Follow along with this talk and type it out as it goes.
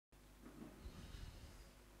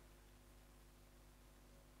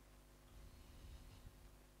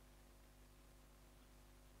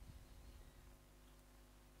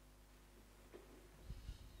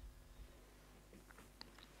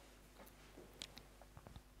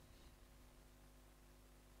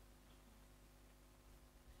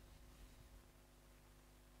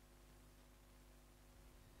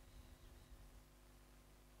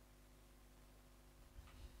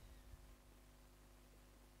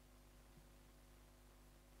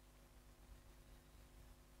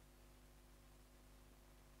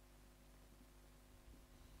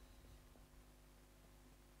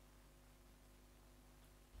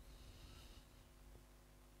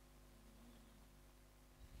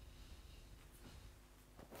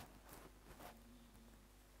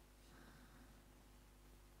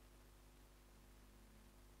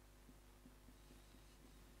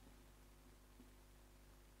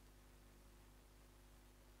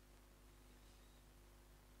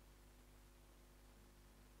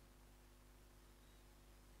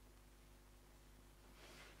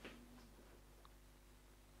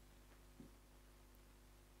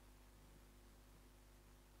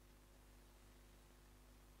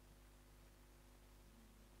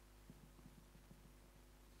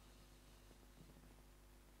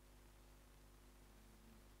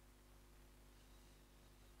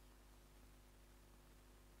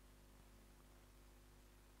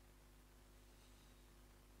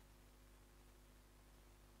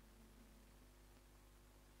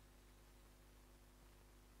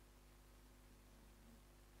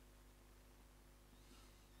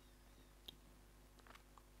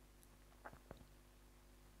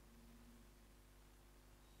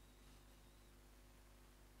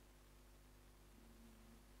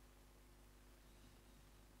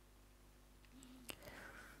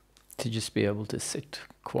to just be able to sit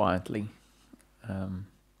quietly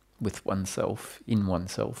with oneself, in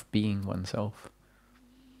oneself, being oneself,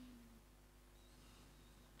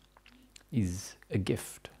 is a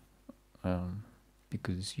gift.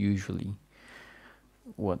 Because usually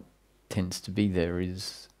what tends to be there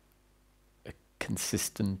is a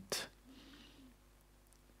consistent,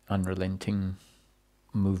 unrelenting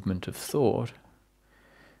movement of thought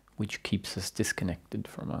which keeps us disconnected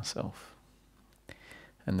from ourselves.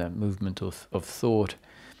 And that movement of thought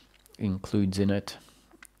includes in it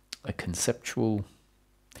a conceptual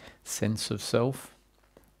sense of self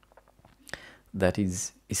that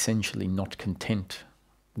is essentially not content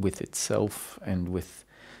with itself and with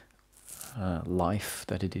life,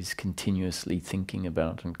 that it is continuously thinking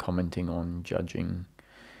about and commenting on, judging,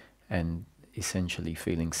 and essentially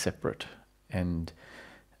feeling separate and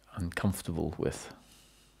uncomfortable with.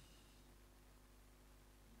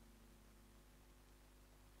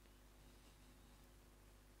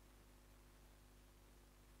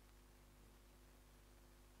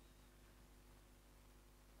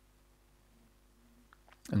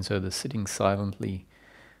 And so the sitting silently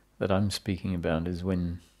that I'm speaking about is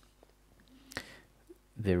when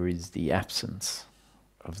there is the absence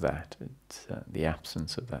of that. It's the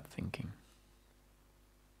absence of that thinking.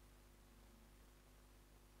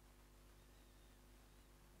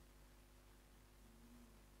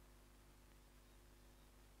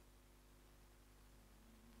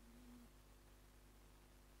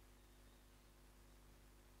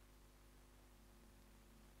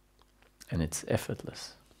 And it's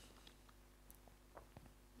effortless.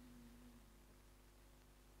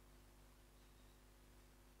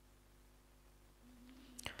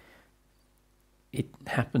 It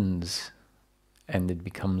happens and it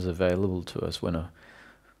becomes available to us when a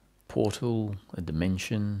portal, a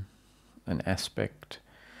dimension, an aspect,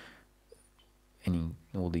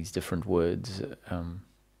 all these different words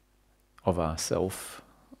of ourself,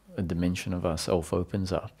 a dimension of ourself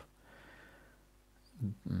opens up,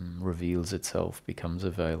 reveals itself, becomes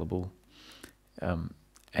available,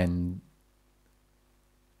 and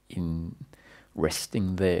in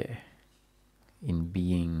resting there, in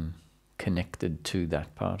being connected to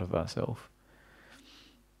that part of ourself,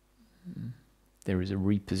 there is a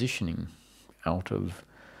repositioning out of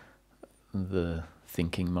the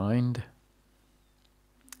thinking mind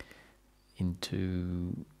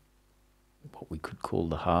into what we could call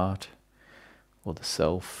the heart or the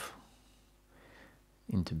self,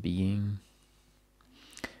 into being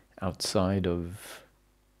outside of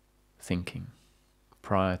thinking,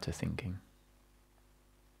 prior to thinking.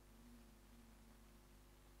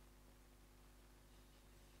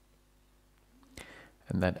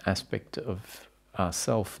 And that aspect of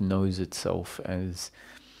ourself knows itself as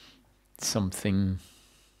something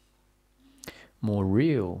more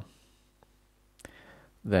real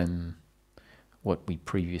than what we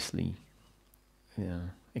previously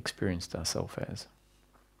experienced ourselves as.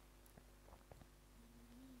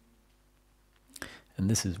 And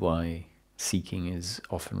this is why seeking is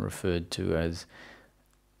often referred to as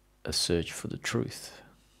a search for the truth.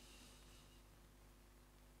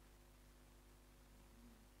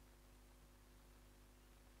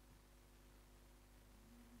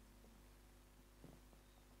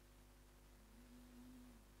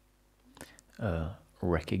 A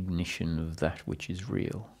recognition of that which is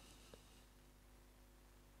real.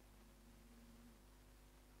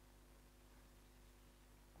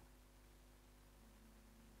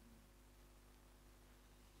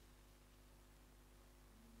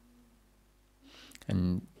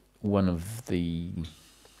 And one of the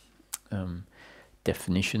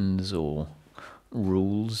definitions or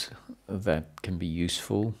rules that can be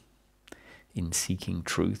useful in seeking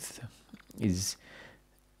truth is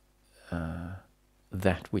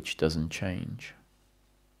that which doesn't change.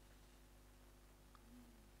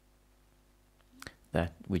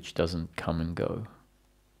 That which doesn't come and go.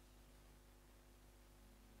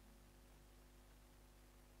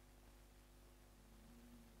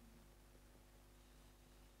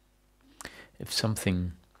 If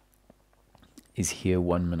something is here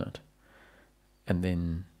 1 minute and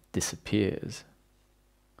then disappears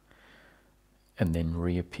and then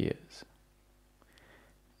reappears,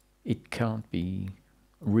 it can't be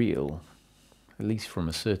real, at least from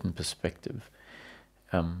a certain perspective.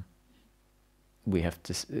 We have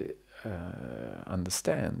to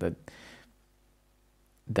understand that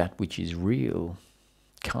that which is real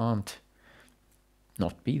can't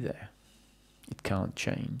not be there. It can't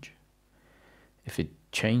change. If it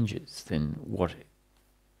changes, then what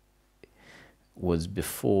was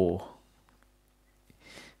before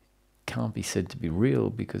can't be said to be real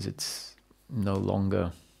because it's no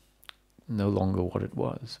longer no longer what it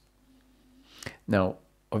was. Now,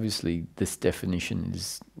 obviously, this definition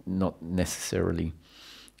is not necessarily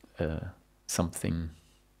some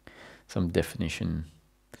definition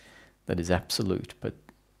that is absolute, but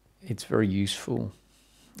it's very useful,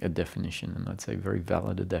 a definition, and I'd say very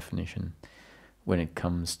valid a definition when it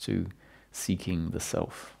comes to seeking the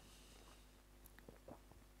self.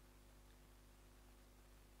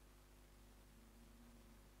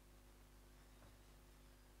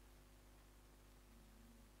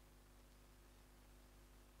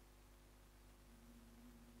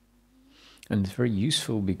 And it's very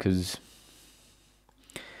useful because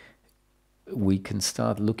we can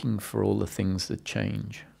start looking for all the things that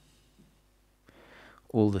change,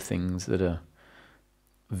 all the things that are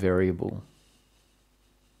variable,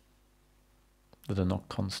 that are not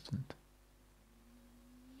constant.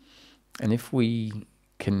 And if we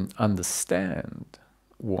can understand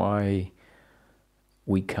why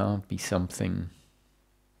we can't be something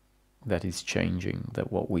that is changing,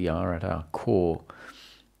 that what we are at our core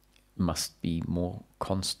must be more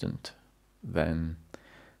constant than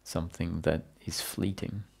something that is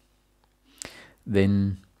fleeting,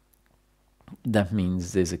 then that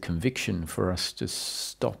means there's a conviction for us to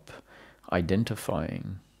stop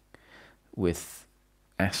identifying with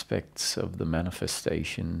aspects of the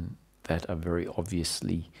manifestation that are very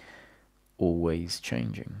obviously always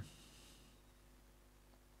changing.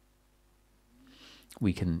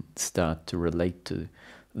 We can start to relate to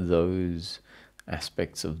those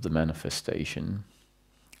aspects of the manifestation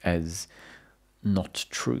as not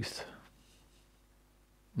truth,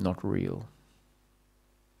 not real.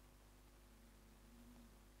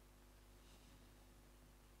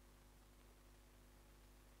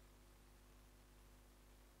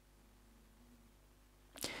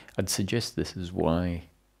 I'd suggest this is why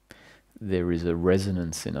there is a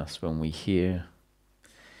resonance in us when we hear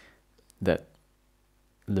that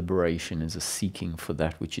liberation is a seeking for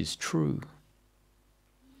that which is true,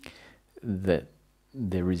 that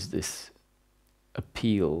there is this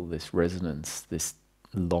appeal, this resonance, this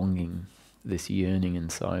longing, this yearning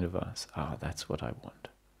inside of us. That's what I want.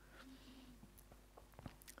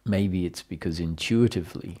 Maybe it's because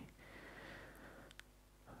intuitively,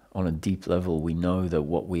 on a deep level, we know that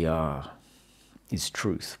what we are is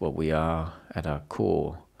truth. What we are at our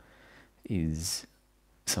core is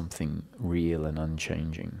something real and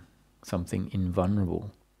unchanging, something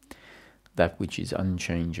invulnerable. That which is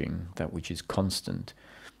unchanging, that which is constant,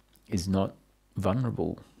 is not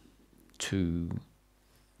vulnerable to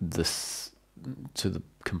the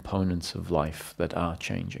components of life that are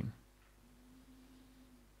changing.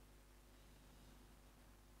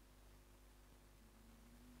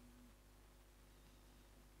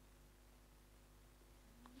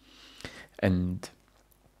 And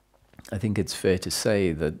I think it's fair to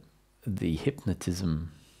say that the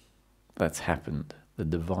hypnotism that's happened, the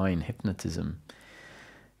divine hypnotism,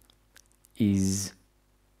 is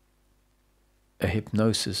a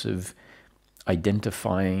hypnosis of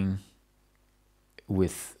identifying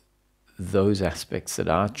with those aspects that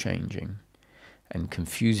are changing and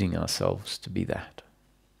confusing ourselves to be that.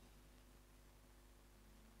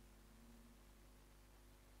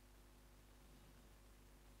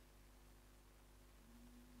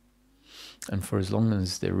 And for as long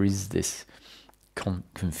as there is this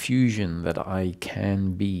confusion that I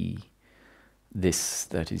can be this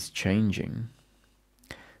that is changing,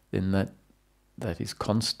 then that is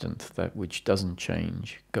constant, that which doesn't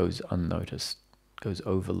change goes unnoticed, goes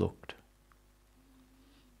overlooked.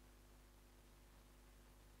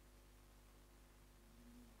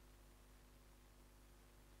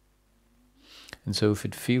 And so if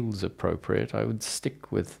it feels appropriate, I would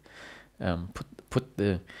stick with, put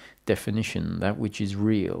the definition, that which is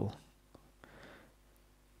real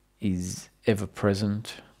is ever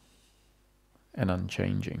present and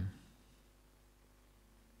unchanging.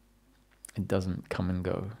 It doesn't come and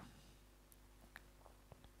go.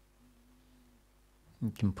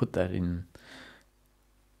 You can put that in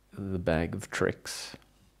the bag of tricks.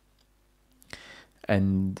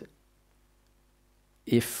 And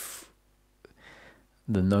if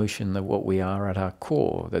the notion that what we are at our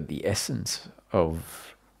core, that the essence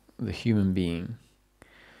of the human being,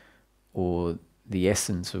 or the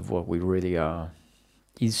essence of what we really are,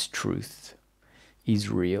 is truth, is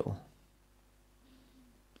real,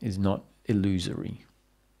 is not illusory,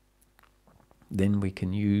 then we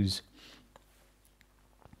can use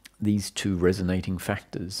these two resonating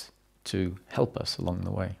factors to help us along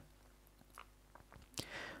the way.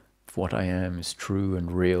 If what I am is true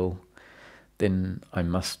and real, then I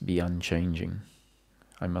must be unchanging.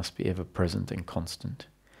 I must be ever present and constant.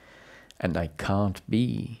 And I can't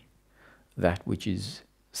be that which is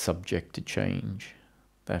subject to change,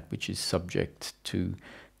 that which is subject to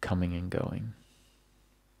coming and going.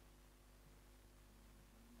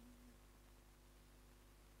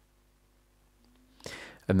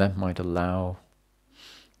 And that might allow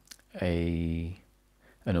an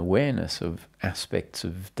awareness of aspects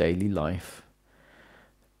of daily life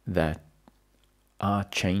that are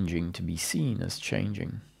changing to be seen as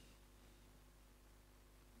changing.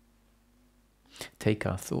 Take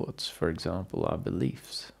our thoughts, for example, our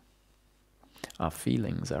beliefs, our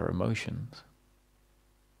feelings, our emotions.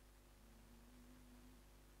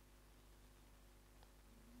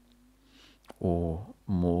 Or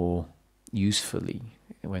more usefully,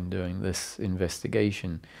 when doing this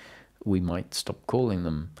investigation, we might stop calling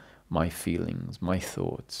them my feelings, my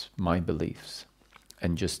thoughts, my beliefs,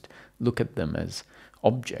 and just look at them as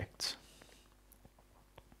objects.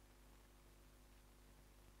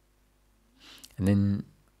 And then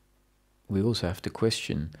we also have to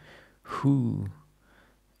question, who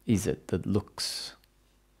is it that looks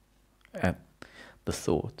at the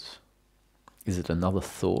thoughts? Is it another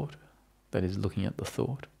thought that is looking at the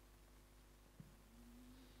thought?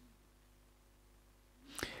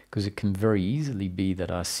 Because it can very easily be that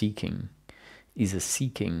our seeking is a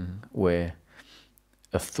seeking where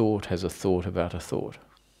a thought has a thought about a thought,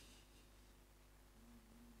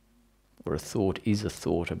 or a thought is a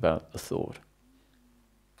thought about a thought.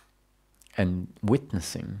 And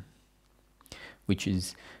witnessing, which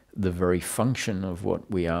is the very function of what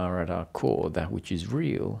we are at our core, that which is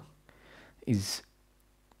real, is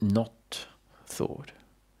not thought.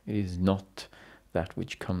 It is not that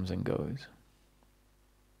which comes and goes.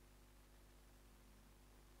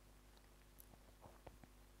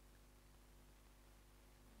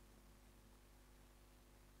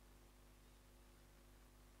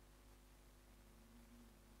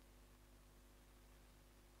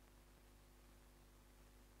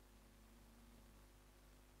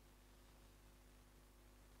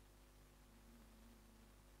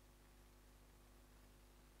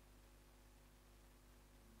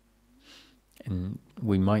 And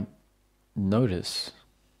we might notice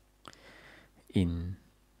in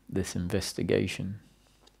this investigation,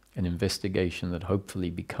 an investigation that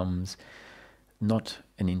hopefully becomes not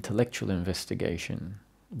an intellectual investigation,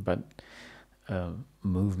 but a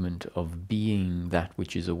movement of being that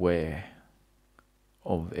which is aware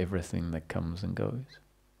of everything that comes and goes.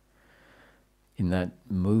 In that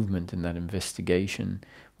movement, in that investigation,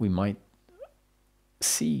 we might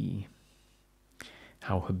see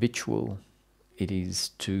how habitual it is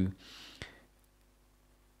to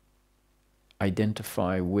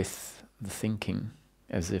identify with the thinking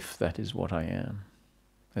as if that is what I am,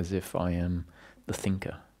 as if I am the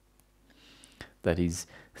thinker that is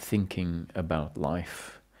thinking about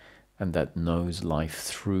life and that knows life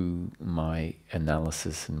through my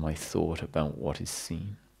analysis and my thought about what is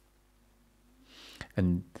seen.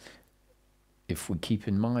 And if we keep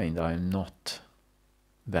in mind, I am not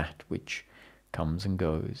that which comes and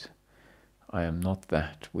goes. I am not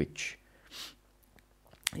that which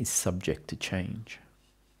is subject to change.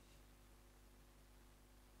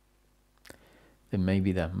 There may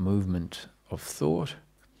be that movement of thought,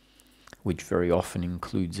 which very often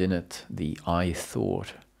includes in it the I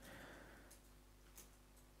thought.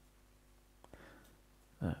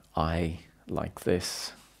 I like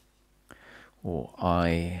this, or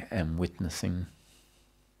I am witnessing.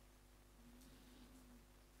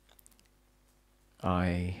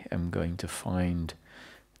 I am going to find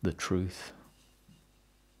the truth,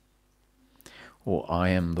 or I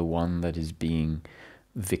am the one that is being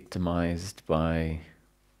victimized by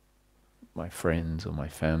my friends or my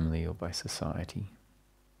family or by society.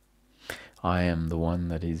 I am the one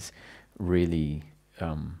that is really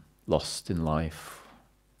lost in life,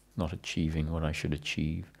 not achieving what I should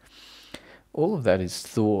achieve. All of that is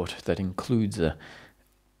thought that includes a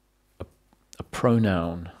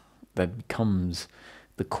pronoun that becomes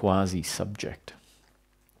the quasi-subject.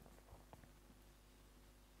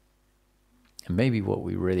 And maybe what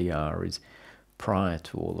we really are is, prior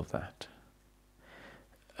to all of that,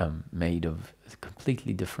 made of a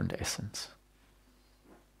completely different essence.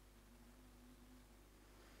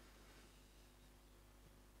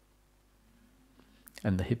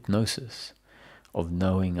 And the hypnosis of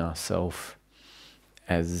knowing ourselves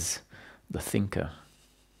as the thinker,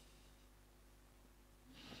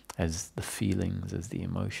 as the feelings, as the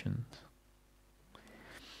emotions,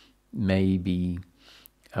 may be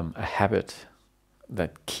a habit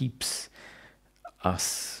that keeps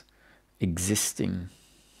us existing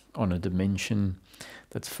on a dimension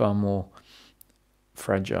that's far more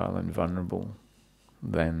fragile and vulnerable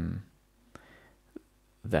than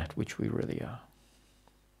that which we really are.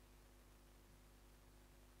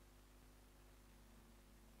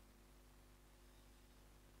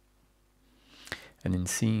 And in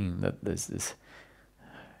seeing that there's this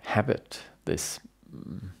habit, this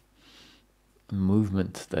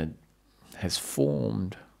movement that has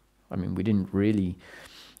formed, I mean, we didn't really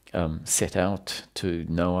set out to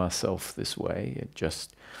know ourselves this way, it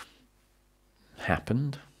just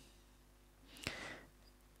happened.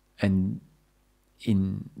 And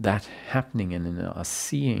in that happening and in us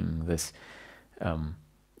seeing this,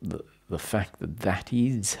 the fact that that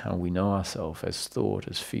is how we know ourselves, as thought,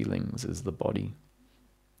 as feelings, as the body,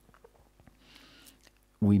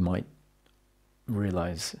 we might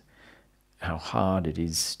realize how hard it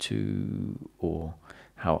is to, or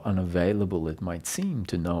how unavailable it might seem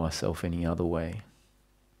to know ourselves any other way.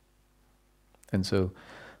 And so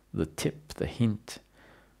the tip, the hint,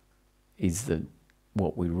 is that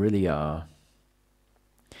what we really are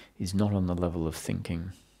is not on the level of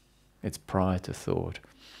thinking. It's prior to thought.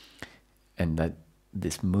 And that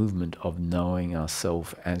this movement of knowing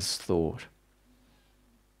ourselves as thought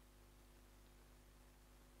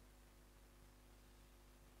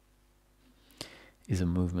is a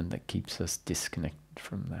movement that keeps us disconnected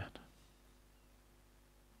from that.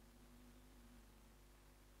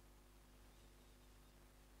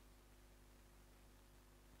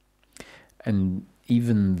 And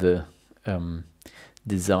even the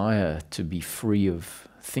desire to be free of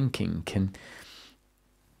thinking can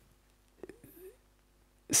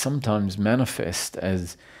sometimes manifest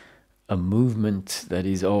as a movement that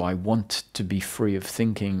is, oh, I want to be free of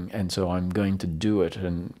thinking, and so I'm going to do it.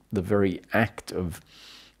 And the very act of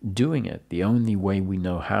doing it, the only way we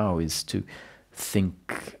know how is to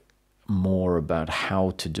think more about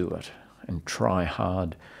how to do it and try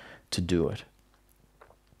hard to do it.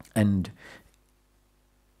 And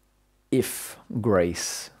if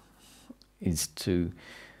grace is to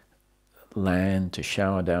land, to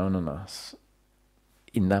shower down on us,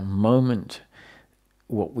 in that moment,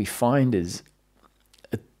 what we find is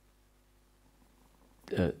a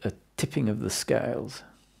tipping of the scales.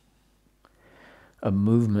 A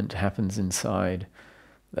movement happens inside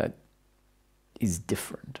that is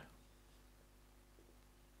different.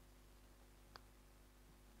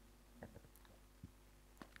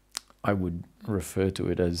 I would refer to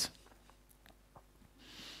it as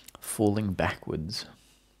falling backwards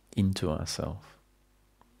into ourselves.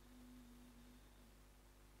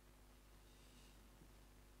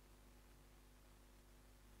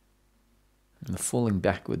 And the falling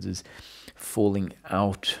backwards is falling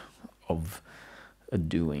out of a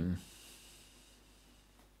doing.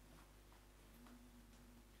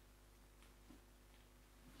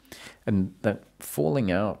 And that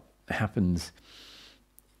falling out happens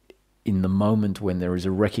in the moment when there is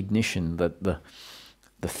a recognition that the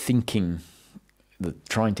thinking, the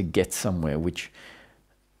trying to get somewhere, which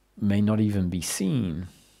may not even be seen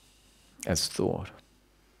as thought.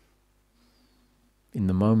 In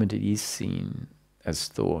the moment it is seen as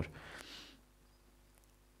thought,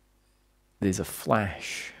 there's a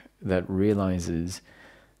flash that realizes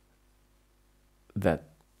that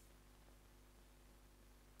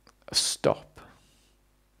a stop.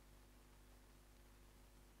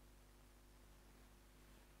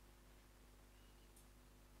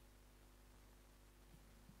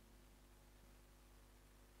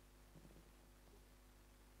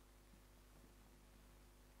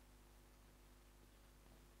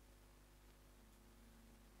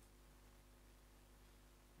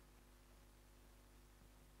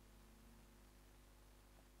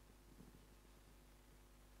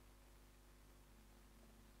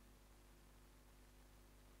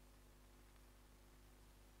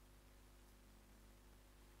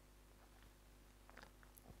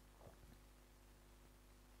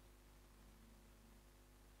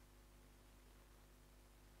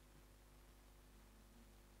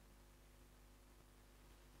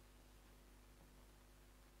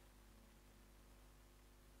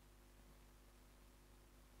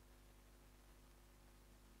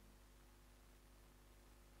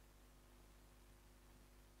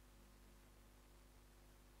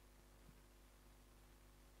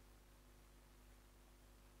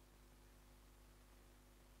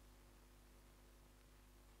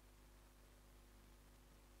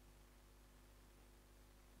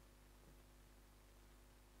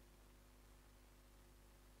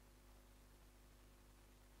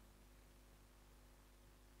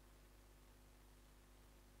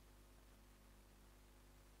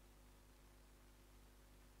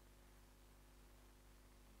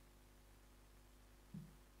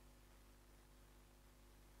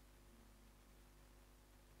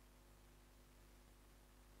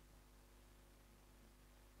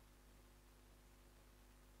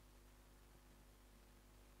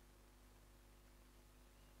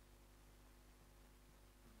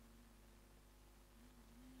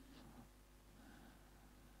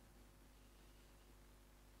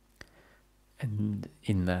 And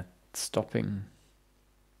in that stopping,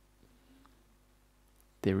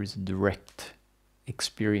 there is a direct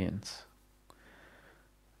experience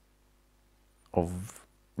of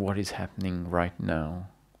what is happening right now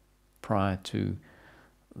prior to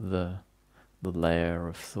the layer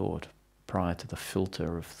of thought, prior to the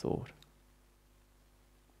filter of thought.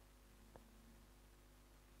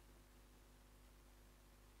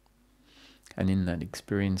 And in that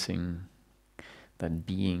experiencing, that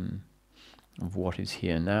being of what is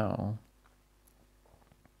here now,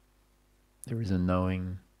 there is a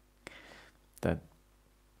knowing that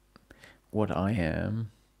what I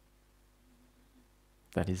am,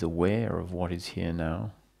 that is aware of what is here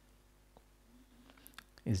now,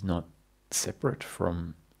 is not separate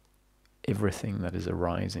from everything that is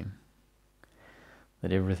arising.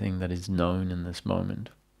 That everything that is known in this moment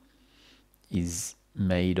is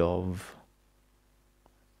made of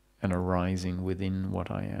and arising within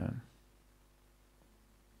what I am.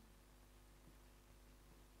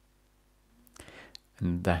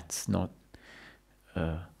 And that's not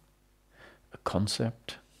a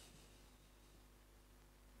concept.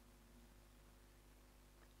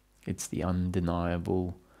 It's the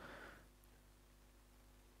undeniable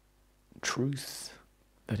truth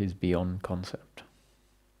that is beyond concept.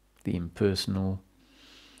 The impersonal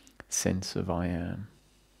sense of I am.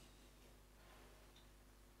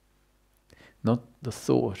 Not the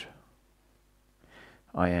thought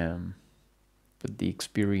I am, but the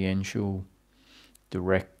experiential,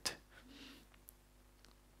 direct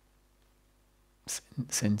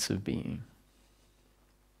sense of being.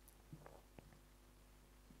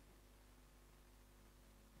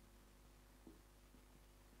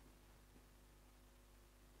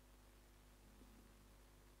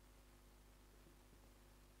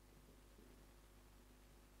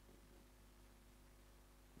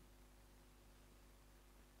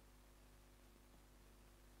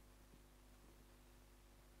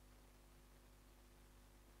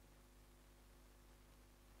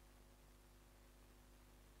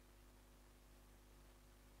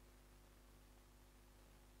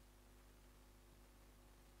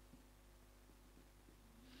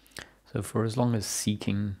 So for as long as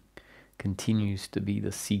seeking continues to be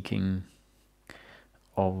the seeking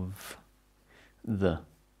of the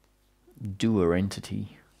doer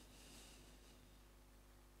entity,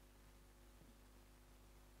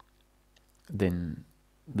 then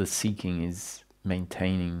the seeking is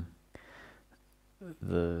maintaining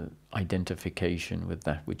the identification with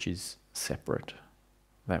that which is separate,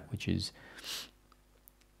 that which is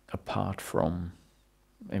apart from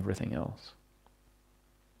everything else.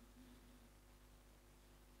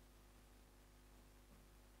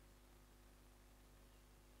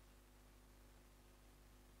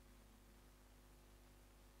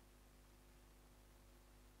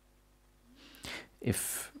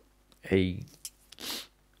 If a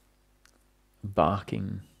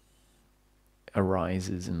barking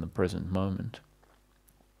arises in the present moment,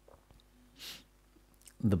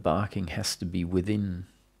 the barking has to be within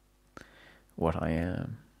what I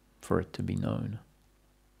am for it to be known.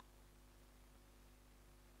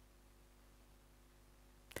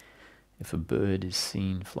 If a bird is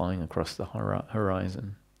seen flying across the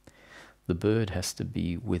horizon, the bird has to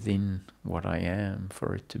be within what I am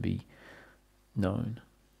for it to be known.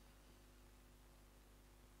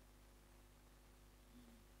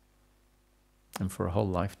 And for a whole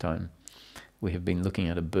lifetime, we have been looking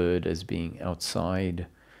at a bird as being outside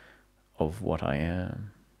of what I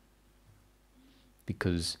am,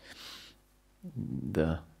 because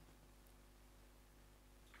the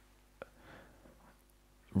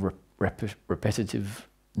repetitive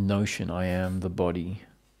notion I am the body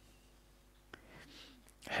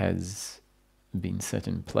has been set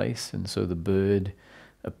in place, and so the bird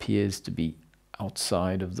appears to be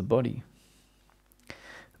outside of the body.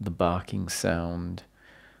 The barking sound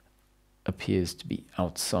appears to be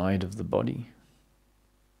outside of the body,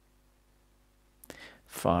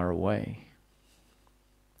 far away.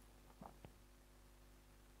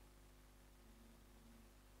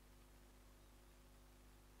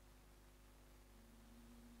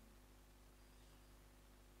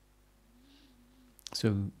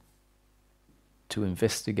 So to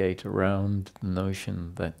investigate around the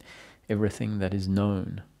notion that everything that is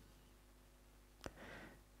known,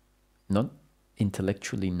 not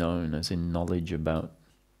intellectually known as in knowledge about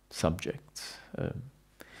subjects,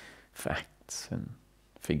 facts and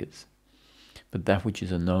figures, but that which is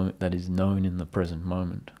that is known in the present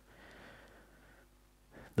moment,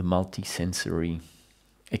 the multisensory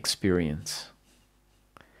experience,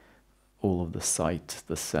 all of the sight,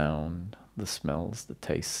 the sound, the smells, the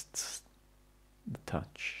tastes, the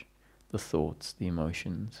touch, the thoughts, the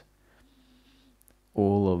emotions,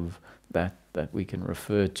 all of that we can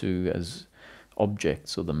refer to as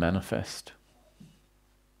objects or the manifest,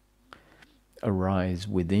 arise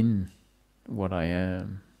within what I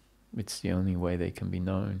am. It's the only way they can be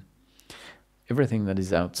known. Everything that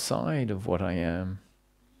is outside of what I am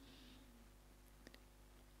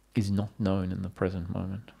is not known in the present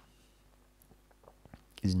moment,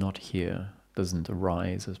 is not here, doesn't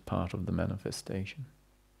arise as part of the manifestation.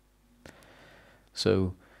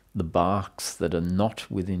 So the barks that are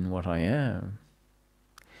not within what I am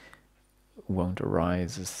won't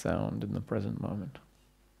arise as sound in the present moment.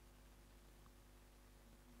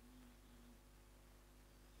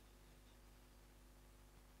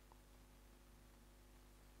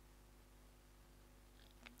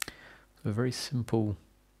 So a very simple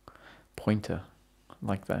pointer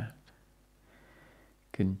like that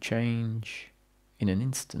can change in an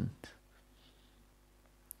instant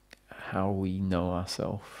how we know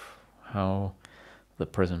ourselves, how the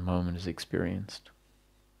present moment is experienced.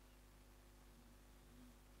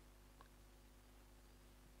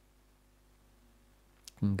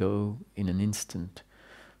 Can go in an instant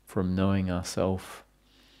from knowing ourselves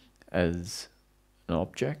as an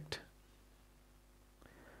object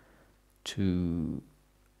to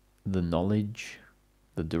the knowledge,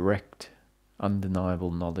 the direct,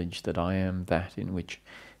 undeniable knowledge that I am that in which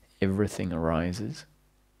everything arises,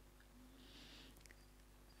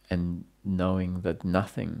 and knowing that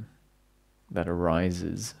nothing that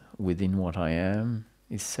arises within what I am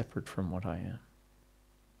is separate from what I am,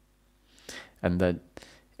 and that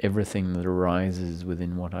everything that arises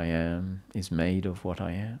within what I am is made of what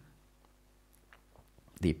I am.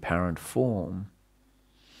 The apparent form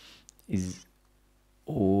is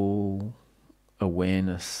all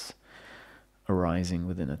awareness arising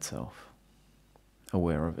within itself,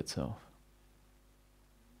 aware of itself.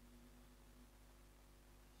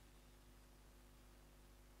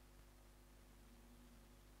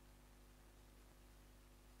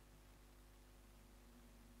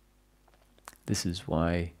 This is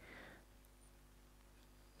why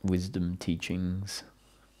wisdom teachings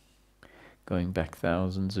going back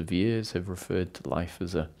thousands of years have referred to life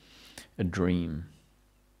as a dream,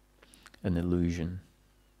 an illusion,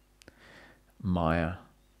 Maya.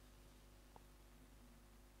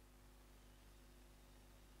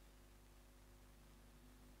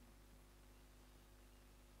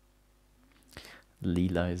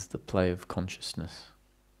 Lila is the play of consciousness,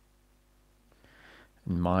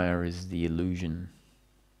 and Maya is the illusion.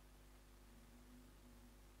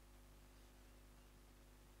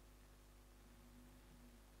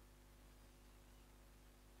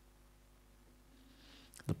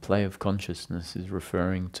 The play of consciousness is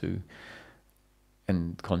referring to,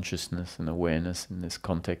 and consciousness and awareness in this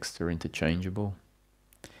context are interchangeable,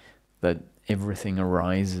 that everything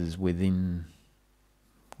arises within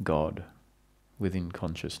God, within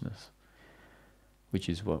consciousness, which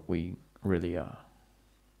is what we really are.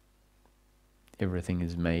 Everything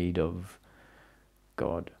is made of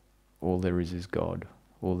God. All there is God.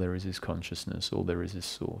 All there is consciousness. All there is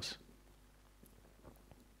source.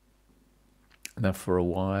 Now for a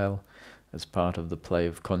while, as part of the play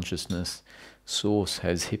of consciousness, source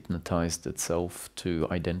has hypnotized itself to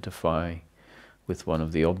identify with one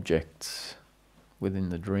of the objects within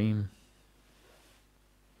the dream.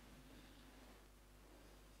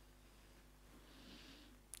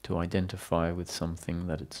 To identify with something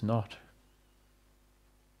that it's not.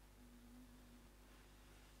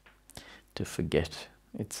 To forget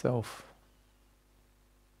itself.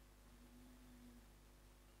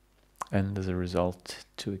 And as a result,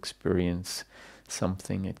 to experience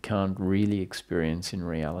something it can't really experience in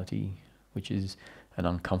reality, which is an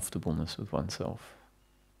uncomfortableness with oneself.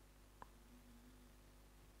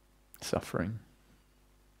 Suffering.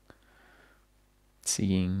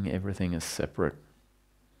 Seeing everything as separate.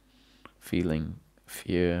 Feeling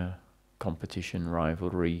fear, competition,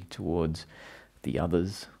 rivalry towards the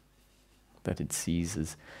others that it sees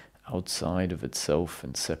as outside of itself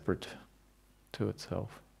and separate to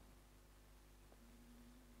itself.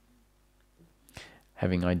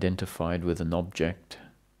 Having identified with an object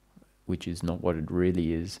which is not what it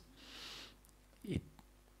really is, it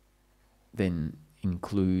then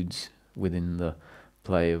includes within the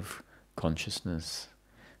play of consciousness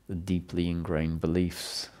the deeply ingrained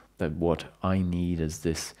beliefs that what I need as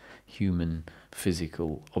this human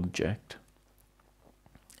physical object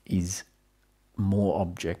is more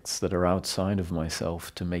objects that are outside of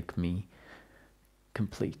myself to make me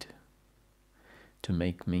complete, to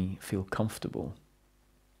make me feel comfortable.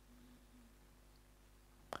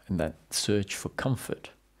 And that search for comfort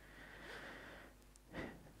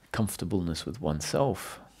comfortableness with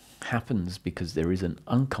oneself happens because there is an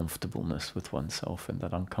uncomfortableness with oneself, and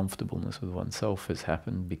that uncomfortableness with oneself has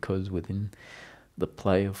happened because within the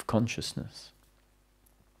play of consciousness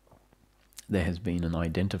there has been an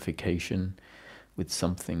identification with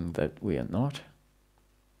something that we are not,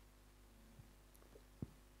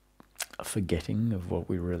 a forgetting of what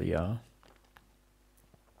we really are,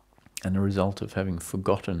 and a result of having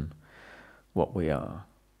forgotten what we are,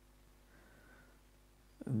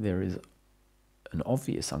 there is an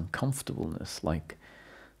obvious uncomfortableness, like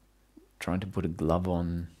trying to put a glove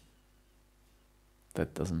on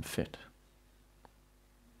that doesn't fit.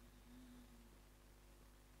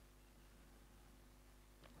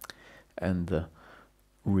 And the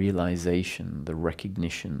realization, the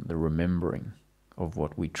recognition, the remembering of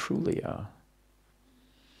what we truly are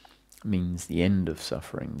means the end of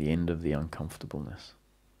suffering, the end of the uncomfortableness.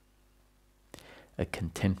 A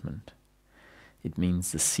contentment. It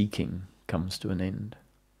means the seeking comes to an end.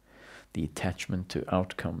 The attachment to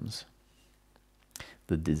outcomes,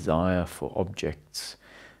 the desire for objects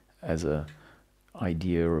as an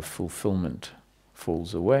idea of fulfillment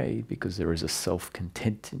falls away because there is a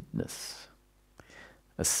self-contentedness,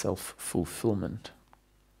 a self-fulfillment,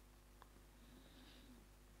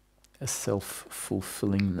 a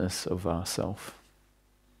self-fulfillingness of ourself.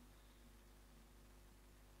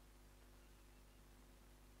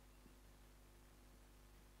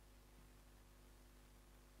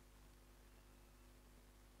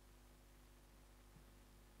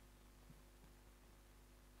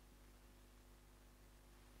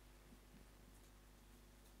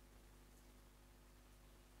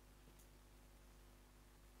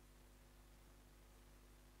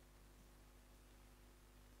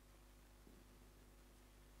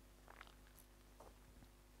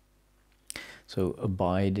 So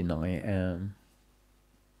abide in I am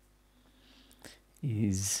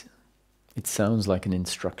it sounds like an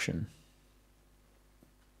instruction.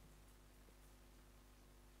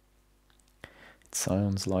 It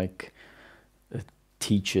sounds like a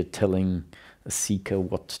teacher telling a seeker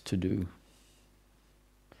what to do.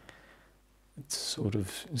 It sort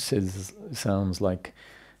of sounds like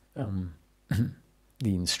the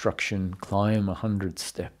instruction, climb 100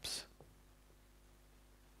 steps.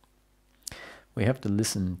 We have to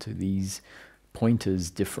listen to these pointers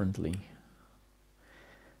differently.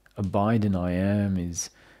 Abide in I am is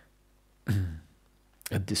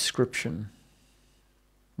a description,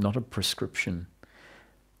 not a prescription,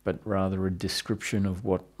 but rather a description of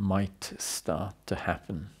what might start to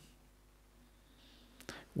happen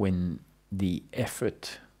when the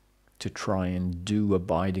effort to try and do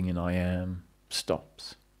abiding in I am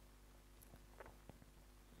stops.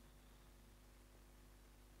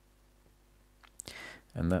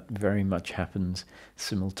 And that very much happens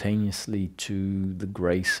simultaneously to the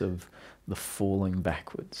grace of the falling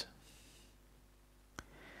backwards.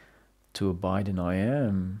 To abide in I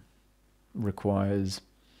am requires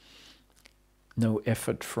no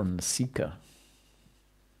effort from the seeker.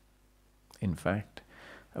 In fact,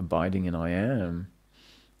 abiding in I am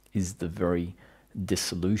is the very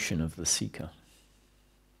dissolution of the seeker.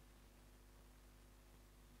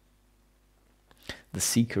 The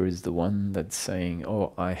seeker is the one that's saying,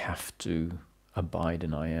 oh, I have to abide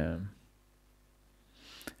in I am.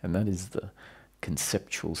 And that is the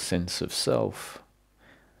conceptual sense of self,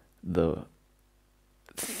 the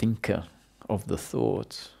thinker of the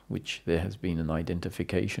thoughts, which there has been an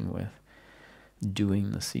identification with,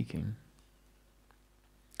 doing the seeking.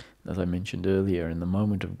 As I mentioned earlier, in the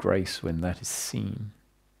moment of grace when that is seen,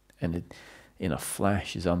 and it in a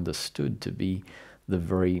flash is understood to be the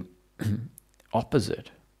very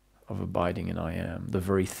opposite of abiding in I am, the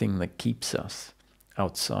very thing that keeps us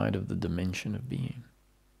outside of the dimension of being.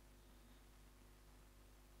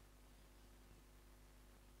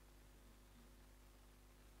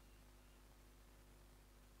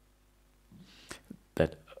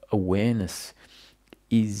 That awareness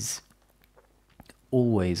is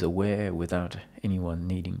always aware without anyone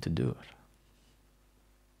needing to do it.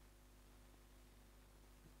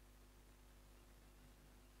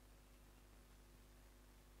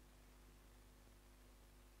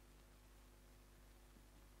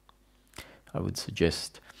 I would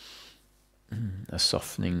suggest a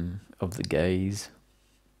softening of the gaze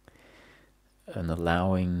and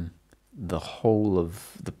allowing the whole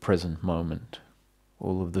of the present moment,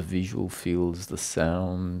 all of the visual fields, the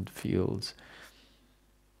sound fields,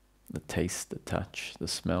 the taste, the touch, the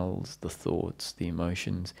smells, the thoughts, the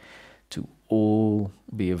emotions, to all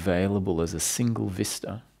be available as a single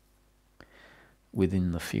vista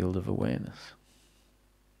within the field of awareness.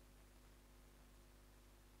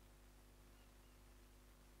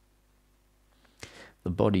 the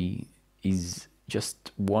body is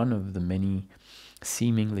just one of the many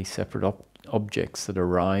seemingly separate objects that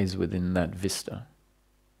arise within that vista.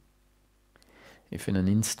 If in an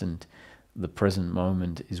instant the present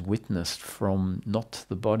moment is witnessed from not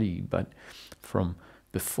the body, but from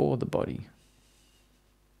before the body,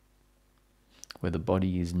 where the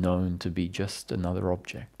body is known to be just another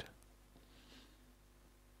object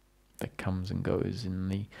that comes and goes in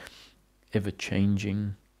the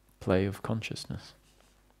ever-changing play of consciousness.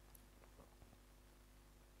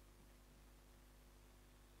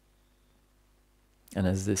 And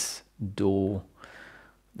as this door,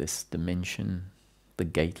 this dimension, the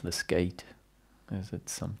gateless gate, as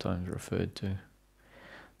it's sometimes referred to,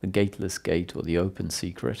 the gateless gate or the open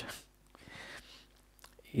secret,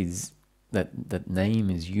 is that name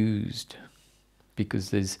is used because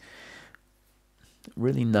there's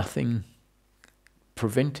really nothing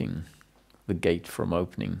preventing the gate from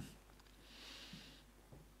opening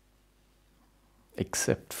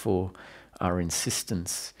except for our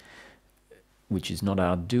insistence, which is not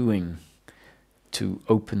our doing, to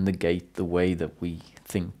open the gate the way that we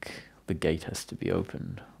think the gate has to be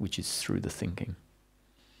opened, which is through the thinking,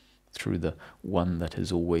 through the one that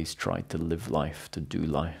has always tried to live life, to do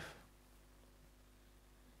life.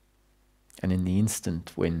 And in the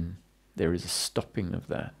instant when there is a stopping of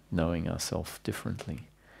that, knowing ourselves differently,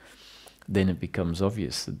 then it becomes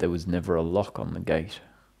obvious that there was never a lock on the gate.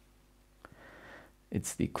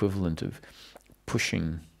 It's the equivalent of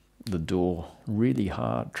pushing the door really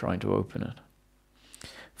hard, trying to open it,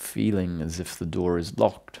 feeling as if the door is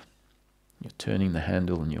locked. You're turning the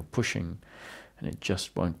handle and you're pushing, and it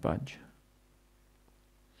just won't budge.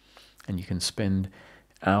 And you can spend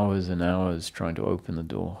hours and hours trying to open the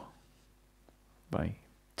door by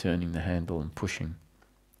turning the handle and pushing,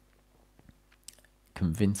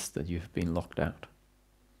 convinced that you've been locked out.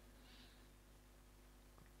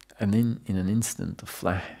 And then in an instant, a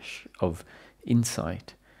flash of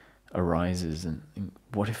insight arises, and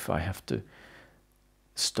what if I have to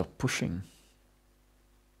stop pushing?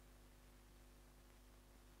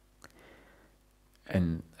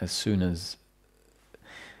 And as soon as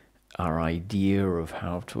our idea of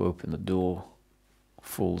how to open the door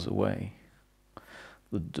falls away,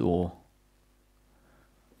 the door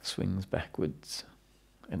swings backwards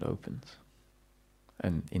and opens.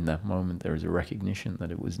 And in that moment there is a recognition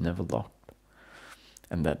that it was never locked,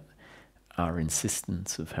 and that our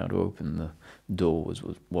insistence of how to open the door was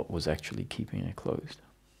what was actually keeping it closed.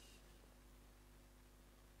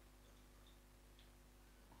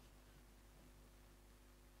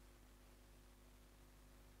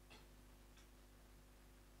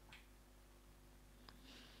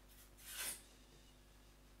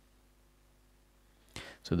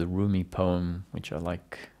 So the Rumi poem, which I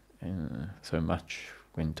like so much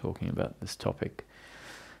when talking about this topic,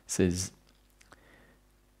 says,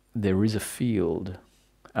 there is a field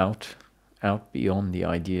out beyond the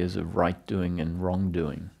ideas of right doing and wrong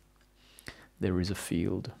doing. There is a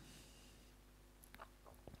field.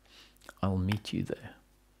 I'll meet you there.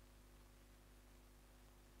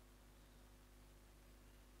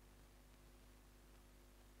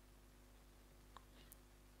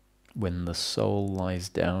 When the soul lies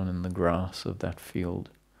down in the grass of that field,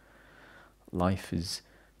 life is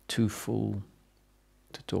too full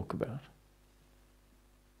to talk about.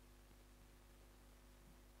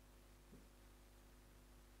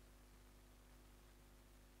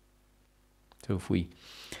 So if we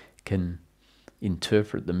can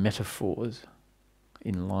interpret the metaphors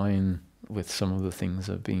in line with some of the things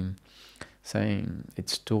I've been saying,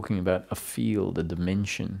 it's talking about a field, a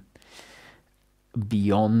dimension,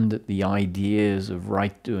 beyond the ideas of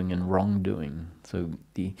right doing and wrong doing. So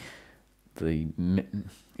in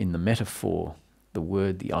the metaphor,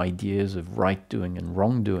 the ideas of right doing and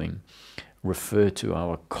wrong doing refer to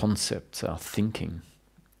our concepts, our thinking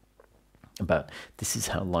about this is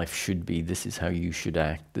how life should be, this is how you should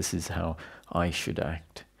act, this is how I should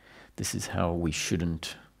act, this is how we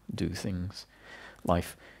shouldn't do things.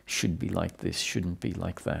 Life should be like this, shouldn't be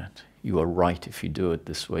like that. You are right if you do it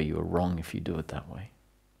this way, you are wrong if you do it that way.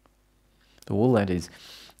 So all that is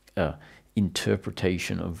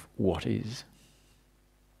interpretation of what is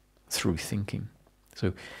through thinking.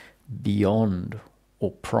 So beyond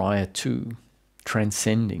or prior to,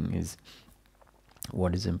 transcending is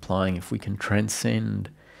what is implying. If we can transcend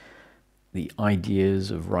the ideas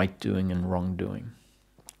of right doing and wrong doing,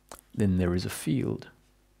 then there is a field.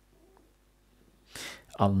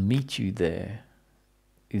 I'll meet you there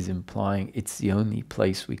is implying it's the only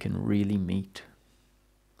place we can really meet.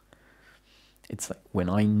 It's like when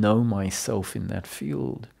I know myself in that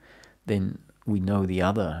field, then we know the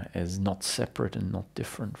other as not separate and not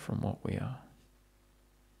different from what we are.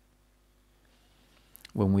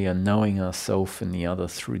 When we are knowing ourselves and the other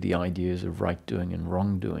through the ideas of right doing and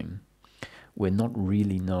wrong doing, we're not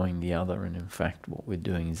really knowing the other, and in fact what we're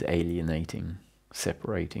doing is alienating,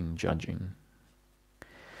 separating, judging.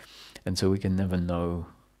 And so we can never know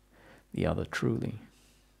the other truly.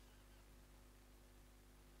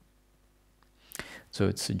 So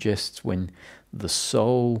it suggests when the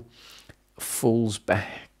soul falls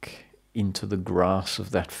back into the grass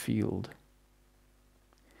of that field,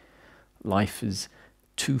 life is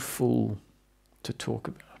too full to talk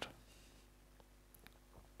about.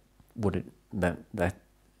 That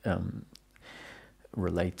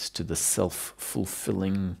relates to the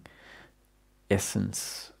self-fulfilling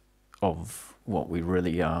essence of what we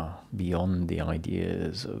really are, beyond the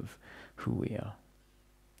ideas of who we are.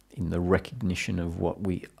 In the recognition of what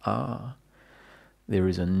we are, there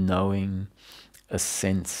is a knowing, a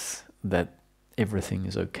sense that everything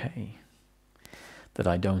is okay, that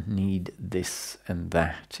I don't need this and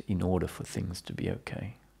that in order for things to be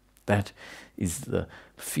okay. That is the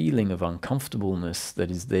feeling of uncomfortableness that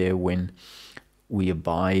is there when we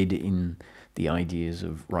abide in the ideas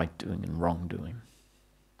of right doing and wrong doing,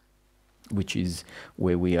 which is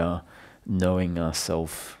where we are knowing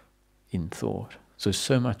ourselves in thought.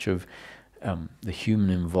 So much of the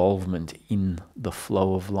human involvement in the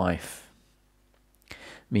flow of life,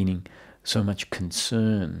 meaning so much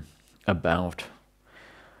concern about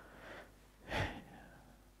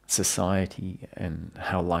society and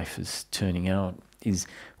how life is turning out, is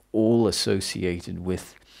all associated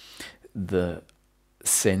with the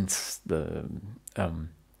sense, the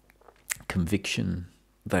conviction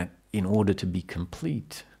that in order to be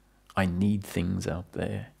complete, I need things out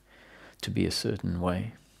there to be a certain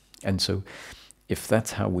way. And so if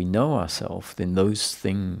that's how we know ourselves, then those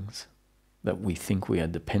things that we think we are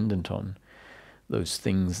dependent on, those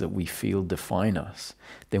things that we feel define us,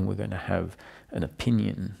 then we're going to have an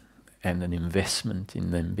opinion and an investment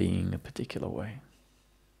in them being a particular way.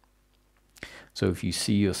 So if you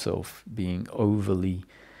see yourself being overly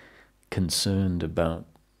concerned about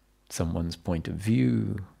someone's point of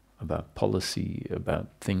view, about policy, about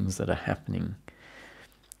things that are happening,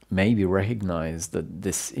 maybe recognize that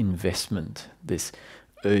this investment, this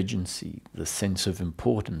urgency, the sense of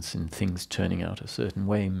importance in things turning out a certain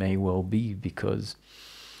way may well be because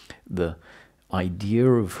the idea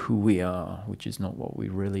of who we are, which is not what we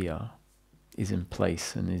really are, is in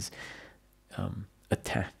place and is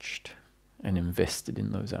attached and invested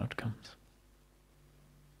in those outcomes.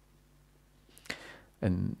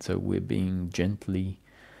 And so we're being gently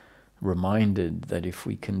reminded that if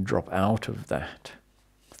we can drop out of that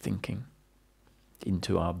thinking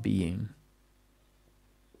into our being,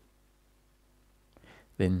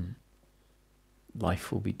 then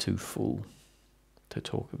life will be too full to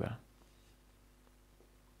talk about.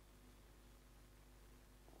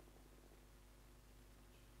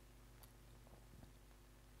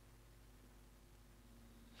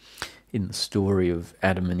 In the story of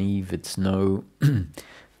Adam and Eve, it's no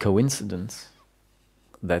coincidence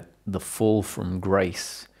that the fall from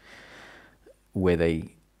grace, where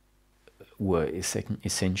they were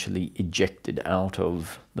essentially ejected out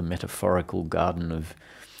of the metaphorical Garden of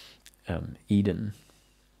Eden,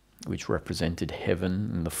 which represented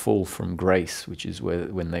heaven, and the fall from grace, which is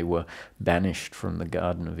when they were banished from the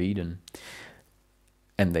Garden of Eden,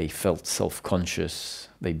 and they felt self-conscious,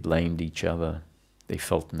 they blamed each other, they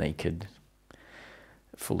felt naked,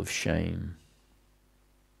 full of shame,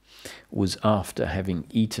 was after having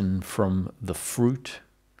eaten from the fruit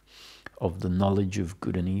of the knowledge of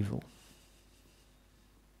good and evil.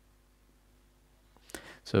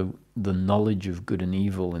 So the knowledge of good and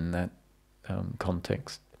evil in that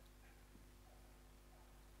context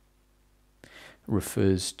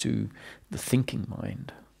refers to the thinking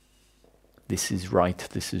mind. This is right,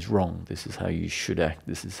 this is wrong, this is how you should act,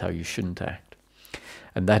 this is how you shouldn't act.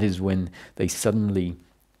 And that is when they suddenly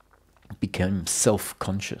became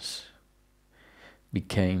self-conscious,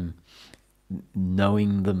 became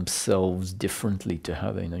knowing themselves differently to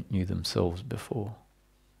how they knew themselves before.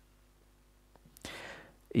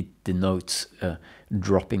 It denotes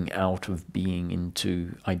dropping out of being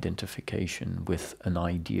into identification with an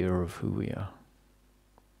idea of who we are.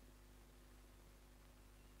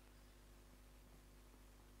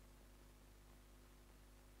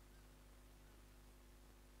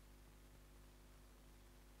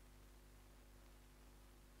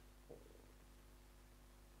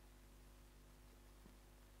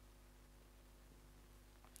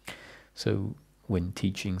 So when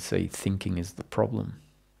teaching say thinking is the problem,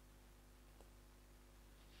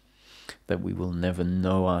 that we will never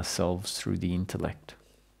know ourselves through the intellect.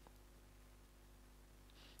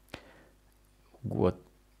 What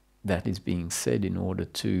that is being said in order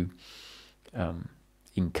to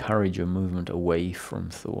encourage a movement away from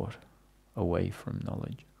thought, away from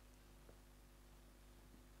knowledge.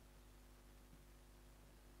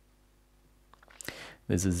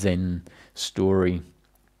 There's a Zen story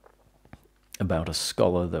about a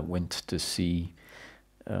scholar that went to see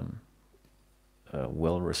a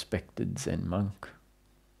well-respected Zen monk,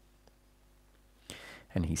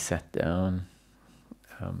 and he sat down.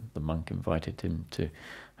 The monk invited him to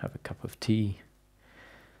have a cup of tea,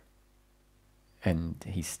 and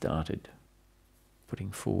he started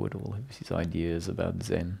putting forward all of his ideas about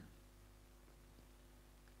Zen.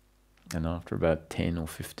 And after about 10 or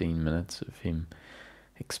 15 minutes of him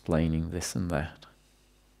explaining this and that,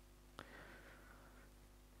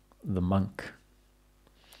 the monk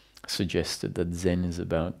suggested that Zen is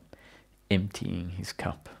about emptying his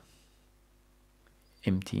cup,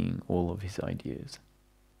 emptying all of his ideas.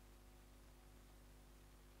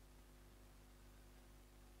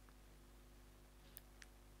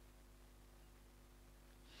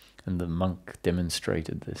 And the monk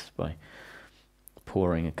demonstrated this by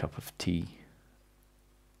pouring a cup of tea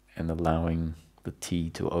and allowing the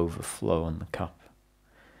tea to overflow on the cup.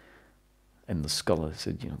 And the scholar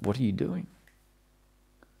said, what are you doing?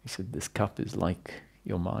 He said, this cup is like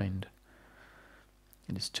your mind.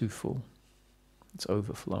 It is too full. It's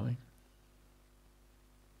overflowing.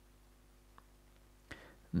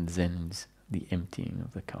 And Zen is the emptying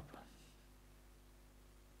of the cup.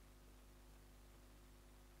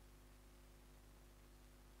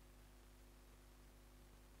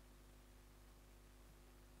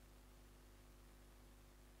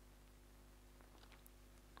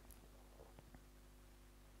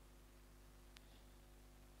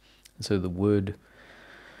 So the word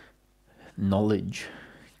knowledge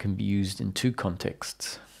can be used in two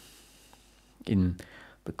contexts. In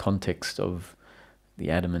the context of the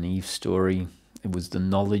Adam and Eve story, it was the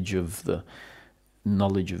knowledge of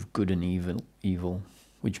good and evil,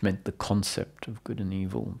 which meant the concept of good and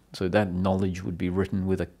evil. So that knowledge would be written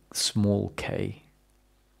with a small k,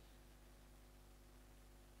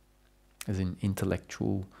 as in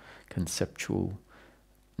intellectual, conceptual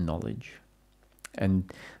knowledge.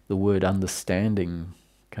 And the word understanding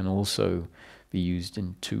can also be used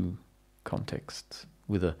in two contexts,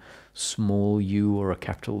 with a small u or a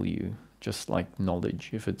capital U, just like knowledge.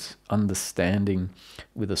 If it's understanding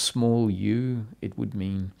with a small u, it would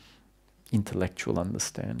mean intellectual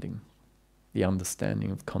understanding, the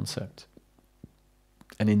understanding of concept.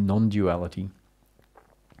 And in non-duality,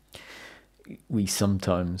 we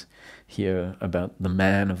sometimes hear about the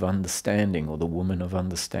man of understanding or the woman of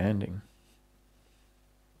understanding.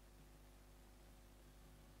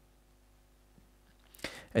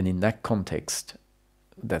 And in that context,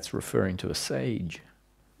 that's referring to a sage,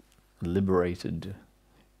 a liberated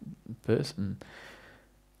person.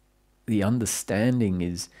 The understanding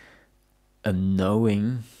is a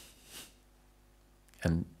knowing,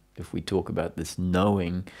 and if we talk about this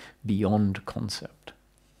knowing beyond concept,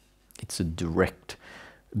 it's a direct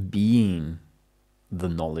being the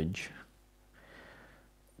knowledge,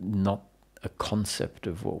 not a concept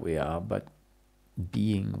of what we are, but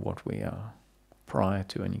being what we are, prior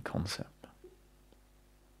to any concept.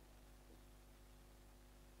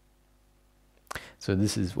 So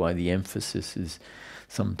this is why the emphasis is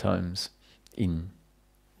sometimes in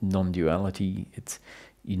non-duality. It's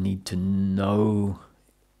you need to know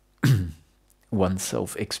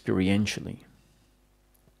oneself experientially.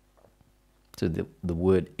 So the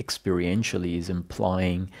word experientially is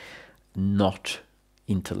implying not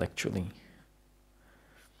intellectually.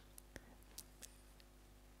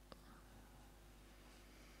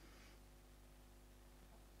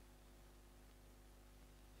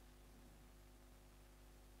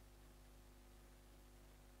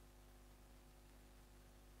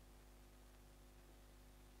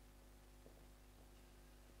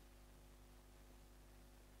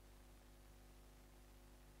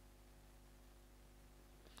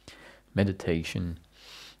 Meditation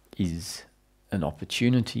is an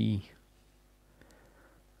opportunity,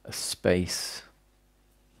 a space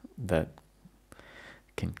that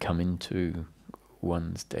can come into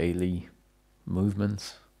one's daily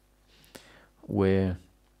movements, where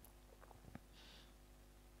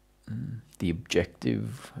the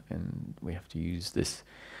objective, and we have to use this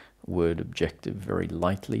word objective very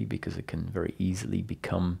lightly because it can very easily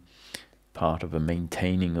become part of a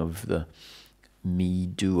maintaining of the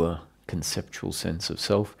me-doer conceptual sense of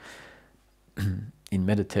self. In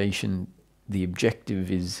meditation, the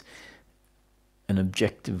objective is an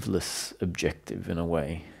objectiveless objective in a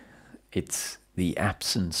way. It's the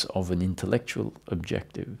absence of an intellectual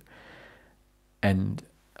objective, and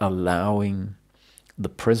allowing the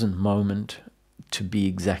present moment to be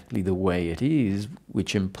exactly the way it is,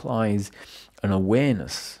 which implies an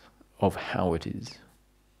awareness of how it is.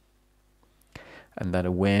 And that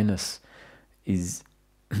awareness is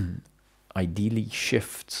ideally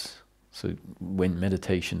shifts. So when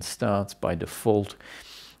meditation starts, by default,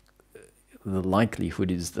 the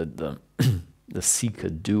likelihood is that the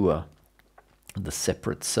seeker-doer, the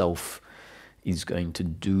separate self, is going to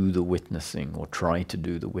do the witnessing or try to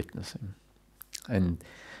do the witnessing. And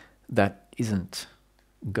that isn't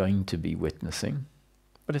going to be witnessing,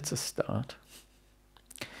 but it's a start.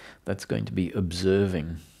 That's going to be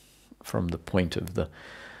observing from the point of the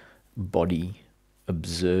body,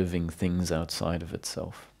 observing things outside of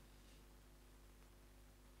itself.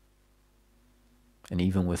 And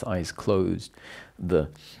even with eyes closed, the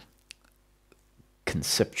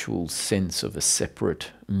conceptual sense of a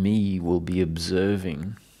separate me will be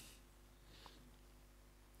observing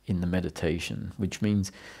in the meditation, which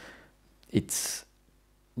means it's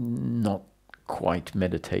not quite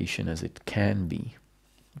meditation as it can be,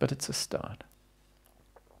 but it's a start.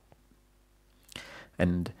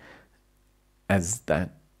 And as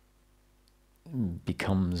that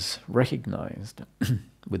becomes recognized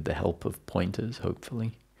with the help of pointers,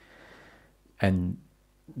 hopefully, and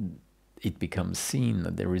it becomes seen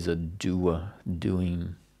that there is a doer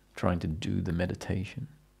trying to do the meditation,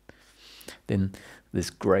 then this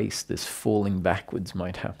grace, this falling backwards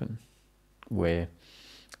might happen, where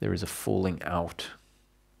there is a falling out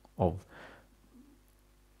of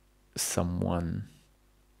someone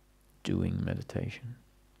doing meditation.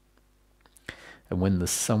 And when the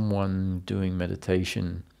someone doing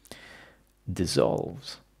meditation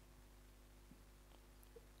dissolves,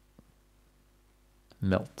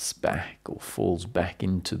 melts back or falls back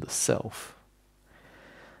into the self,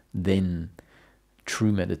 then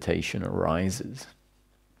true meditation arises,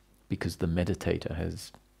 because the meditator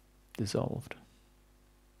has dissolved.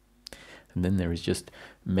 And then there is just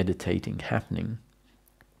meditating happening,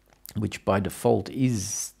 which by default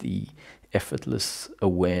is the effortless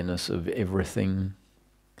awareness of everything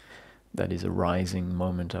that is arising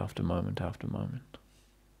moment after moment after moment.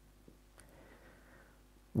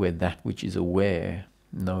 Where that which is aware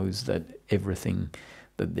knows that everything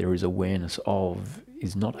that there is awareness of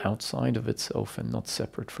is not outside of itself and not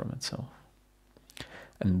separate from itself.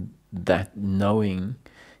 And that knowing,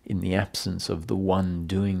 in the absence of the one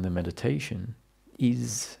doing the meditation,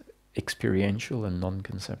 is experiential and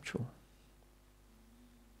non-conceptual.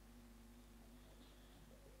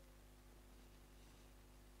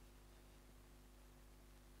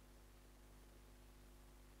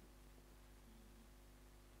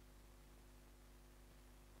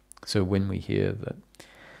 So when we hear that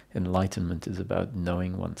enlightenment is about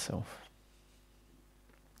knowing oneself,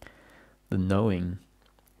 the knowing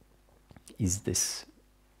is this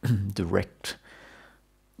direct,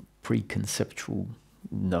 preconceptual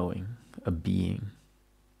knowing, a being.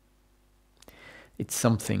 It's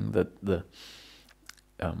something that the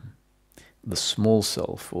small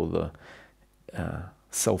self, or the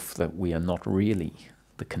self that we are not really,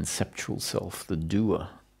 the conceptual self, the doer,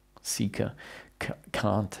 seeker,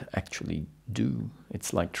 can't actually do.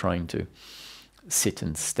 It's like trying to sit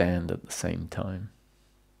and stand at the same time.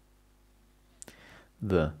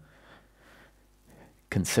 The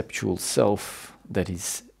conceptual self that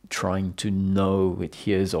is trying to know, it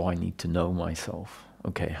hears, oh, I need to know myself.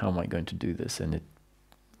 Okay, how am I going to do this? And it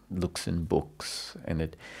looks in books and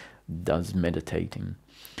it does meditating.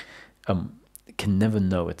 It can never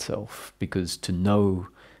know itself, because to know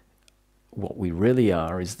what we really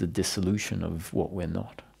are is the dissolution of what we're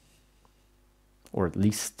not, or at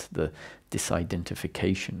least the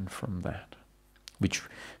disidentification from that, which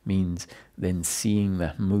means then seeing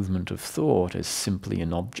that movement of thought as simply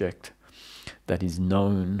an object that is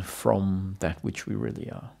known from that which we really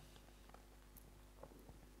are.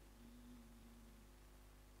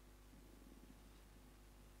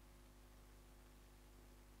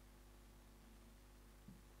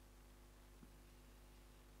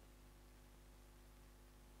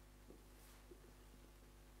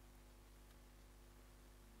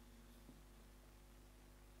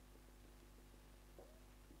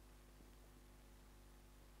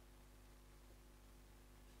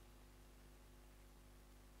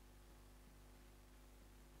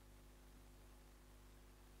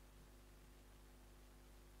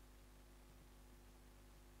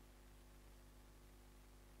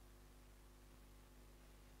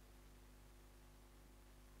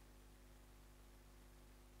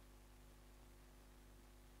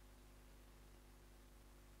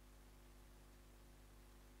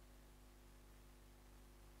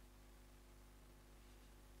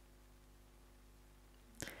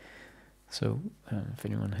 So if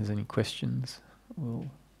anyone has any questions, we'll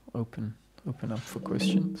open up for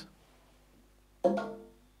questions.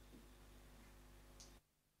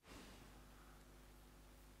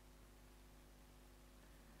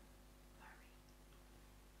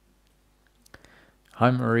 Hi,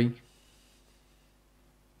 Marie.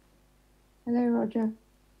 Hello, Roger.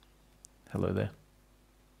 Hello there.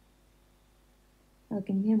 I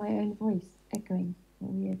can hear my own voice echoing.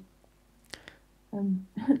 Weird.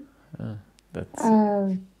 That's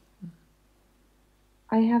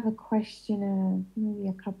I have a question, maybe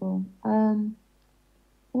a couple.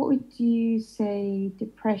 What would you say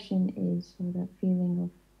depression is, or that feeling of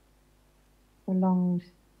prolonged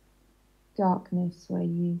darkness where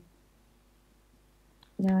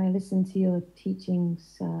I listen to your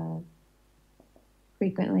teachings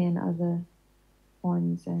frequently and other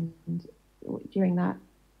ones, and during that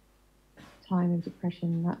time of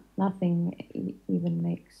depression, nothing even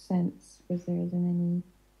makes sense because there doesn't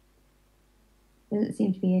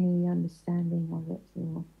seem to be any understanding of it.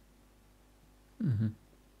 Or mm-hmm.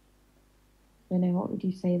 I don't know, what would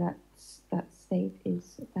you say that state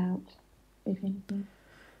is about, if anything?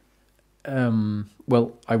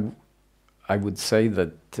 Well, I would say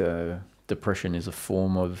that depression is a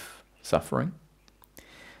form of suffering.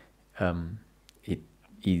 It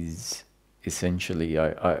is essentially,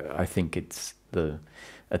 I think it's the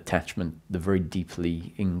attachment, the very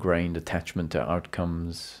deeply ingrained attachment to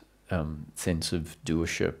outcomes, sense of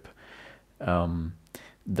doership,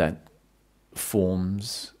 that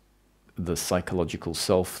forms the psychological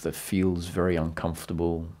self that feels very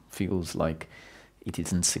uncomfortable, feels like it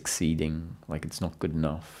isn't succeeding, like it's not good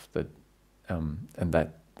enough, and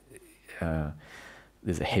that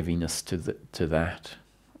there's a heaviness to that,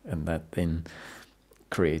 and that then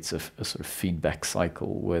creates a sort of feedback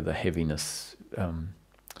cycle where the heaviness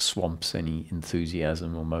swamps any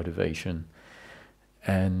enthusiasm or motivation,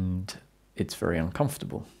 and it's very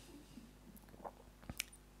uncomfortable.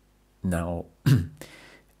 Now,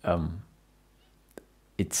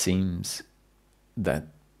 it seems that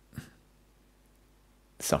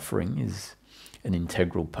suffering is an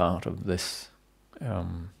integral part of this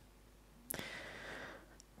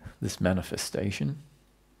this manifestation,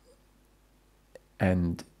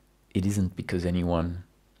 and it isn't because anyone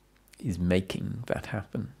is making that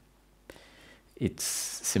happen. It's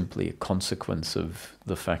simply a consequence of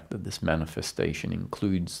the fact that this manifestation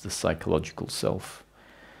includes the psychological self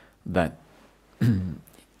that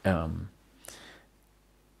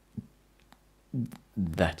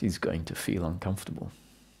that is going to feel uncomfortable.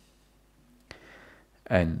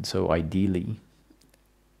 And so ideally,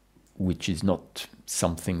 which is not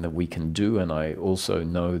something that we can do, and I also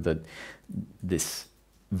know that this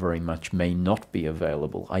very much may not be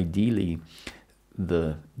available, ideally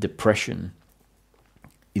the depression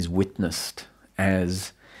is witnessed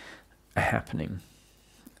as a happening.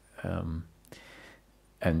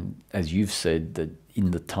 And as you've said, that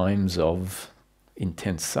in the times of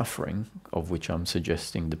intense suffering, of which I'm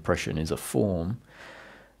suggesting depression is a form,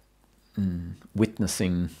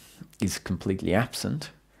 witnessing is completely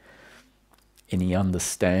absent. Any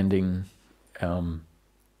understanding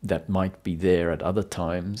that might be there at other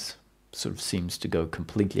times sort of seems to go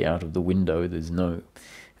completely out of the window. There's no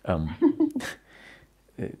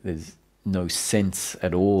sense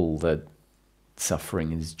at all that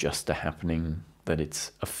suffering is just a happening, that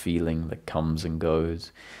it's a feeling that comes and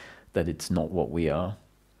goes, that it's not what we are.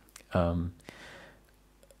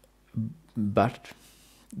 But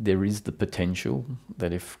there is the potential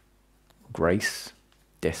that if grace,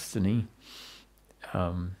 destiny,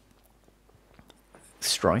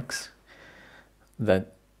 strikes,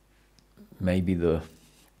 that maybe the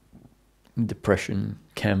depression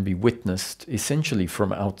can be witnessed essentially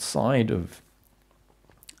from outside of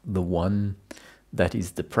the one that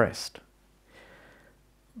is depressed,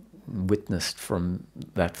 witnessed from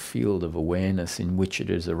that field of awareness in which it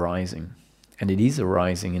is arising. And it is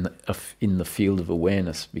arising in the field of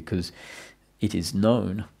awareness because it is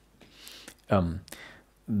known.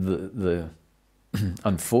 The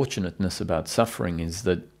unfortunateness about suffering is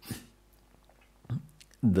that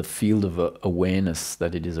the field of awareness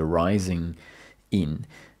that it is arising in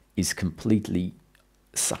is completely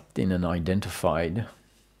sucked in and identified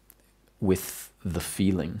with the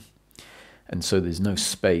feeling. And so there's no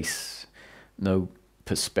space, no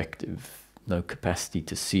perspective, no capacity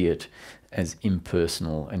to see it as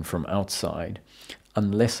impersonal and from outside,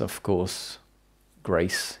 unless, of course,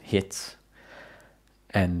 grace hits,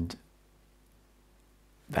 and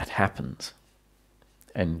that happens.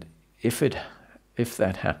 And if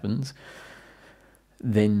that happens,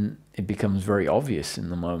 then it becomes very obvious in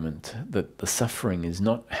the moment that the suffering is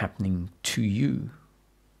not happening to you,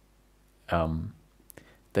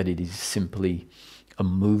 that it is simply a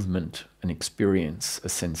movement, an experience, a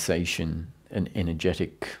sensation, an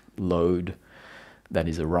energetic load that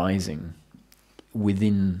is arising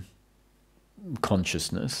within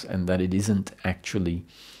consciousness, and that it isn't actually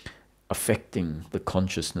affecting the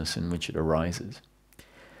consciousness in which it arises.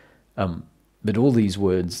 But all these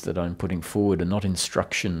words that I'm putting forward are not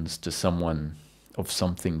instructions to someone of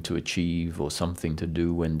something to achieve or something to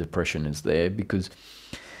do when depression is there, because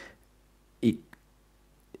it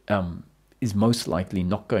is most likely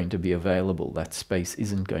not going to be available. That space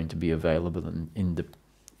isn't going to be available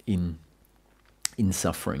in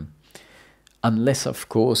suffering, unless, of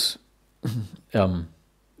course,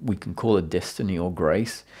 we can call it destiny or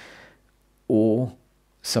grace, or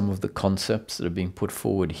some of the concepts that are being put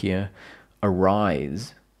forward here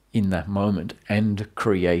arise in that moment and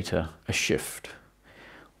create a shift.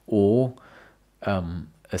 Or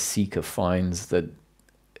a seeker finds that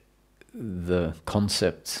the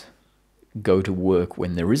concepts go to work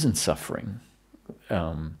when there isn't suffering,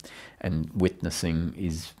 and witnessing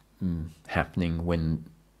is happening when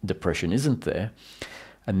depression isn't there.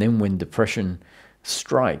 And then when depression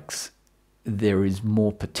strikes, there is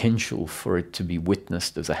more potential for it to be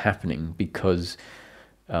witnessed as a happening, because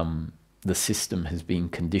the system has been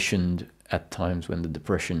conditioned at times when the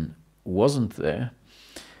depression wasn't there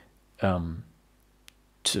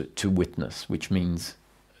to witness, which means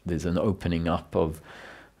there's an opening up of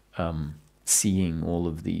seeing all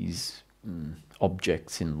of these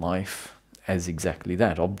objects in life as exactly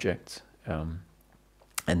that, objects.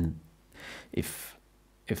 And if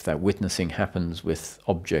that witnessing happens with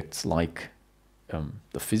objects like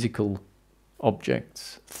the physical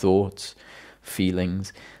objects, thoughts,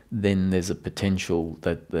 feelings, then there's a potential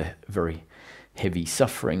that the very heavy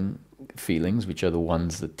suffering feelings, which are the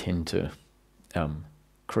ones that tend to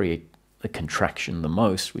create a contraction the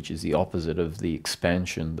most, which is the opposite of the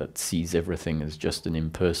expansion that sees everything as just an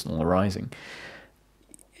impersonal arising.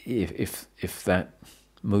 If that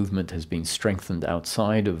movement has been strengthened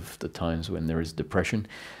outside of the times when there is depression,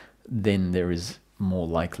 then there is more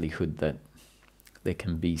likelihood that there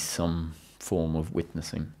can be some form of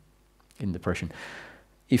witnessing in depression.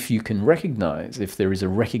 If you can recognize, if there is a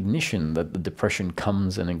recognition that the depression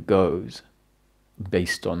comes and it goes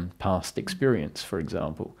based on past experience, for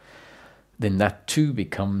example, then that too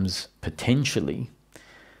becomes potentially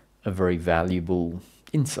a very valuable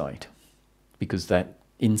insight, because that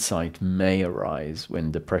insight may arise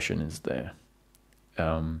when depression is there.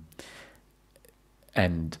 And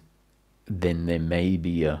then there may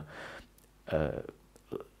be a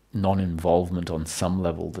non-involvement on some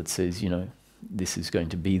level that says, this is going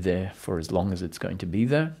to be there for as long as it's going to be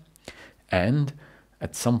there, and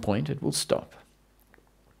at some point it will stop.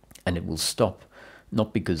 And it will stop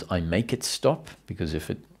not because I make it stop, because if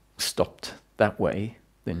it stopped that way,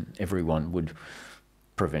 then everyone would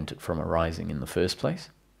prevent it from arising in the first place.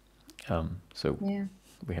 So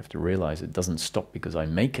we have to realize it doesn't stop because I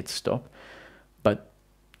make it stop, but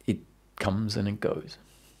it comes and it goes.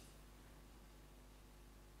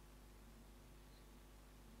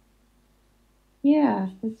 Yeah,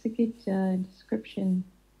 that's a good description.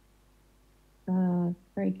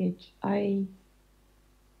 Very good. I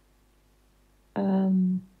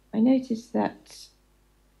noticed that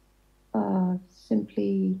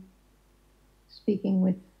simply speaking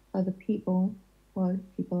with other people, or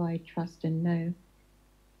people I trust and know,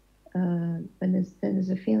 when there's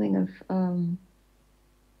a feeling of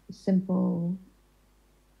simple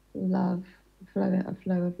love, a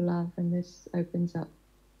flow of love, and this opens up.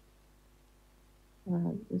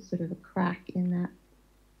 There's sort of a crack in that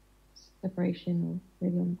separation, or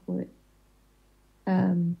whatever you want to call it.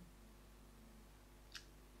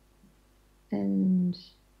 And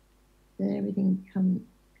then everything can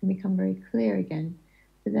become very clear again.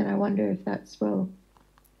 But then I wonder if that's, well,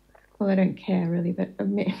 I don't care really, but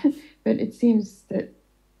it seems that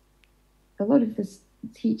a lot of this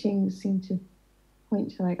teachings seem to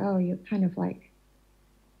point to like, oh, you're kind of like,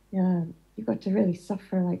 you've got to really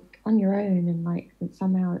suffer like on your own, and like that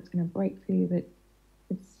somehow it's going to break through. But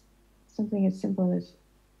it's something as simple as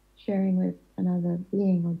sharing with another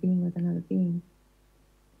being, or being with another being,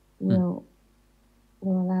 will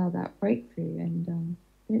allow that breakthrough. And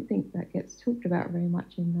I don't think that gets talked about very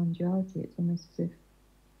much in non-duality. It's almost as if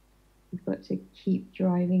you've got to keep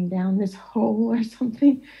driving down this hole or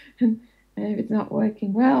something, and if it's not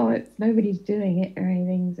working, well, it's nobody's doing it or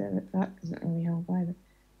anything, so that doesn't really help either.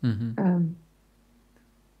 And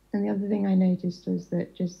the other thing I noticed was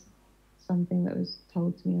that just something that was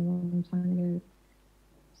told to me a long time ago,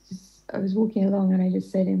 I was walking along and I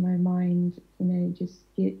just said in my mind, just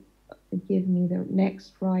give me the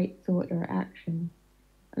next right thought or action.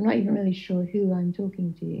 I'm not even really sure who I'm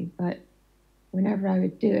talking to, but whenever I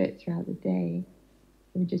would do it throughout the day,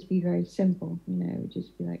 it would just be very simple. It would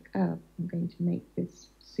just be like, oh, I'm going to make this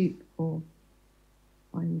soup, or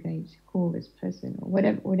I'm going to call this person, or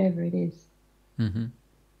whatever it is. Mm-hmm.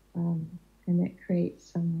 And it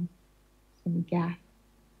creates some gap,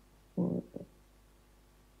 or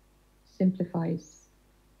simplifies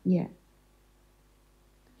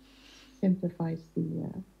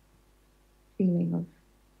the feeling of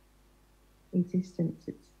existence,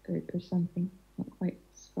 or something. Not quite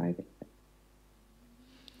describe it. But.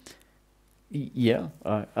 Yeah,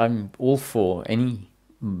 I'm all for anything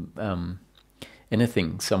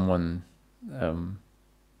someone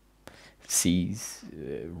sees,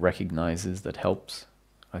 recognizes that helps.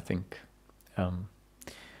 I think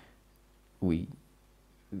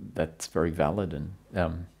that's very valid, and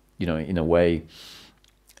in a way,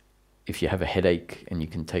 if you have a headache and you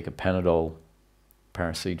can take a Panadol,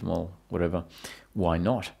 paracetamol, whatever, why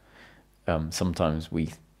not? Sometimes we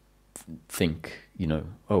think,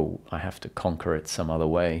 oh, I have to conquer it some other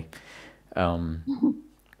way, and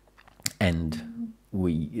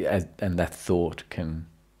that thought can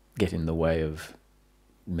get in the way of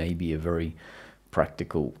maybe a very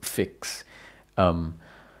practical fix.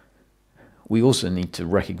 We also need to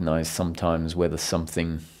recognize sometimes whether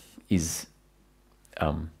something is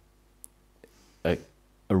a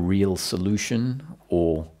real solution,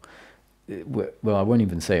 or, well, I won't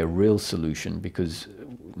even say a real solution, because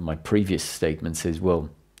my previous statement says, well,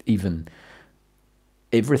 even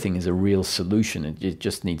everything is a real solution. It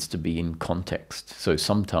just needs to be in context. So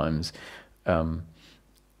sometimes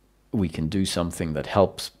we can do something that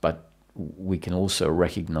helps, but we can also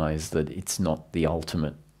recognize that it's not the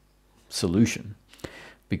ultimate solution,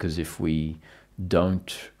 because if we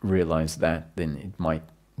don't realize that, then it might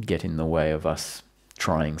get in the way of us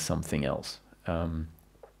trying something else.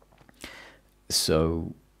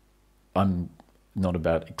 So I'm not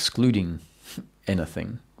about excluding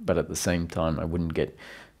anything, but at the same time I wouldn't get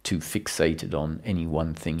too fixated on any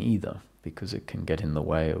one thing either, because it can get in the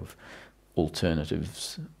way of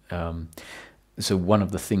alternatives. So one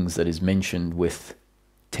of the things that is mentioned with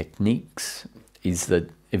techniques is that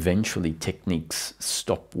eventually techniques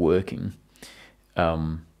stop working.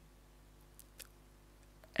 And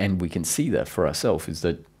we can see that for ourselves, is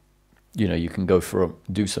that, you can go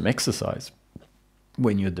do some exercise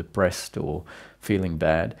when you're depressed or feeling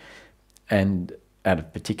bad, and at a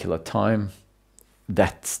particular time,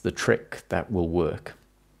 that's the trick that will work.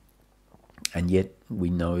 And yet we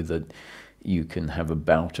know that you can have a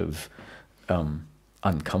bout of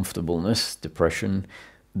uncomfortableness, depression,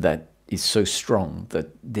 that is so strong that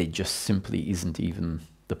there just simply isn't even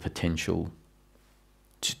the potential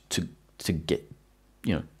to get,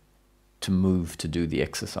 to move, to do the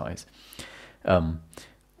exercise.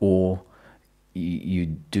 Or you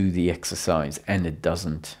do the exercise and it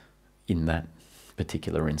doesn't, in that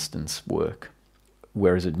particular instance, work,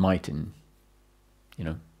 whereas it might on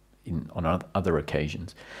other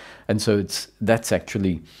occasions. And so that's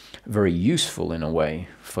actually very useful in a way,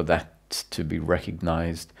 for that to be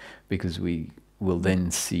recognized, because we will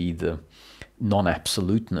then see the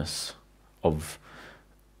non-absoluteness of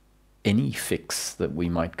any fix that we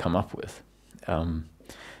might come up with,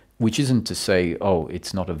 which isn't to say, oh,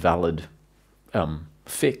 it's not a valid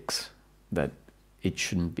fix, that it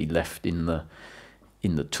shouldn't be left in the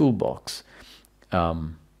toolbox,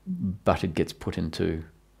 but it gets put into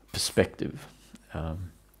perspective,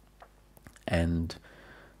 and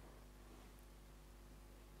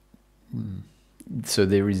so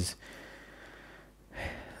there's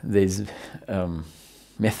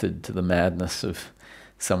method to the madness of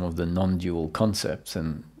some of the non-dual concepts,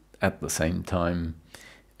 and at the same time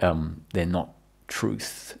they're not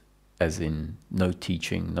truth, as in no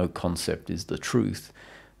teaching, no concept is the truth.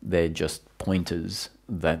 They're just pointers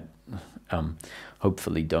that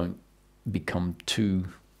hopefully don't become too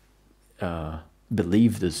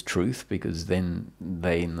believed as truth, because then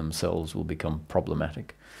they in themselves will become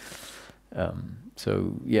problematic.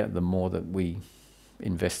 So yeah, the more that we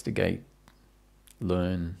investigate,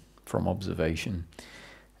 learn from observation,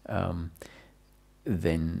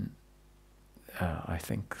 then I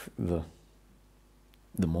think the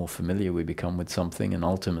more familiar we become with something, and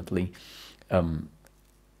ultimately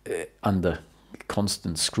under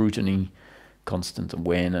constant scrutiny, constant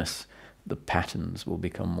awareness, the patterns will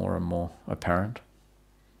become more and more apparent.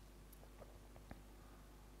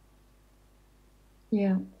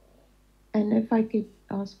 Yeah. And if I could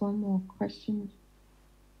ask one more question.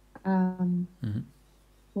 Mm-hmm.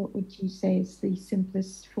 what would you say is the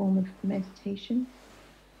simplest form of meditation?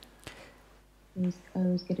 I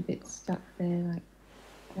always get a bit stuck there, like,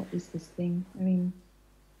 what is this thing? I mean,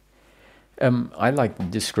 I like the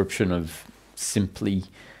description of simply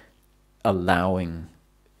allowing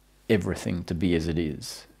everything to be as it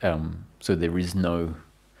is. So there is no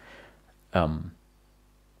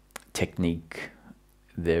technique,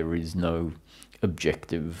 there is no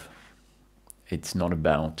objective. It's not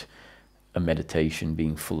about a meditation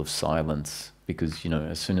being full of silence, because,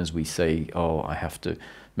 as soon as we say, oh, I have to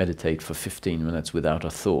meditate for 15 minutes without a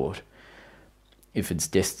thought, if it's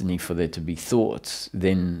destiny for there to be thoughts,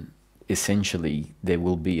 then essentially there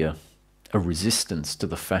will be a resistance to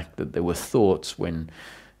the fact that there were thoughts when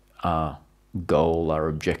our goal, our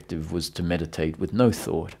objective was to meditate with no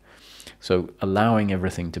thought. So allowing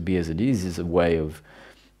everything to be as it is a way of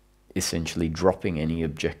essentially dropping any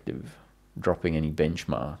objective, dropping any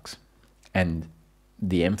benchmarks. And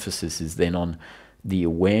the emphasis is then on the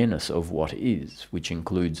awareness of what is, which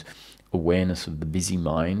includes awareness of the busy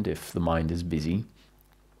mind, if the mind is busy.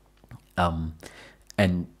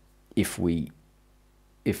 And if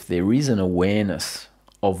there is an awareness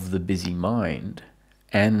of the busy mind,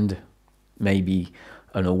 and maybe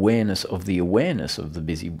an awareness of the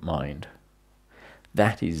busy mind,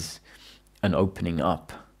 that is an opening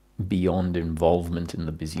up beyond involvement in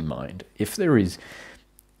the busy mind. If there is,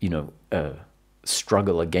 a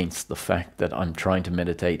struggle against the fact that I'm trying to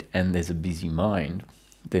meditate and there's a busy mind,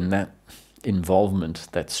 then that involvement,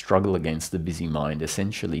 that struggle against the busy mind,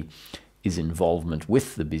 essentially is involvement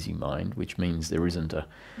with the busy mind, which means there isn't a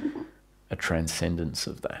transcendence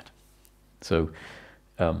of that. So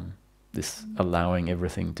this allowing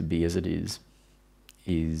everything to be as it is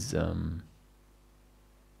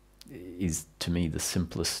to me the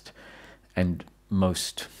simplest and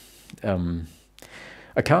most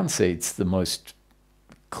I can't say it's the most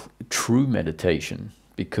true meditation,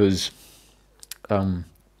 because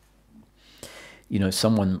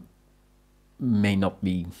someone may not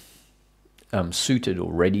be suited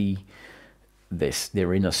or ready.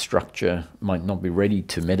 Their inner structure might not be ready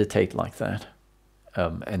to meditate like that,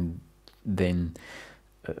 and then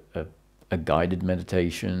a guided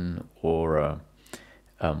meditation or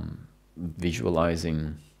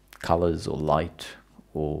visualizing colors or light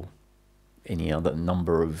or any other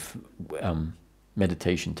number of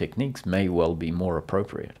meditation techniques may well be more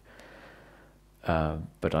appropriate.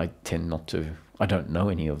 But I tend not to, I don't know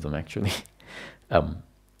any of them actually.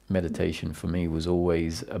 Meditation for me was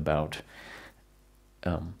always about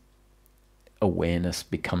awareness,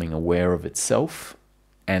 becoming aware of itself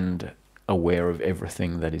and aware of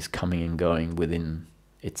everything that is coming and going within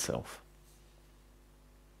itself.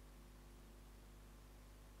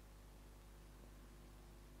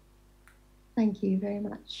 thank you very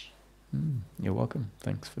much. You're welcome.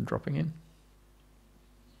 Thanks for dropping in.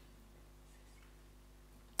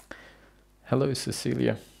 Hello,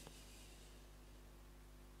 Cecilia.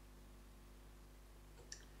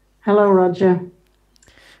 Hello, Roger.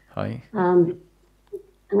 Hi. I'm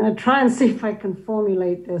going to try and see if I can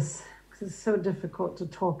formulate this, because it's so difficult to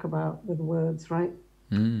talk about with words, right?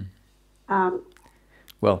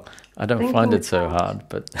 Well, I don't find it so hard,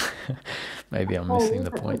 but maybe I'm missing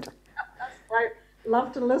the point. I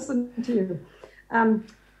love to listen to you.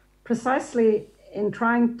 Precisely in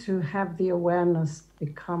trying to have the awareness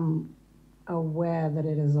become aware that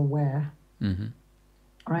it is aware,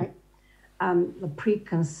 right? The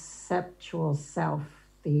preconceptual self,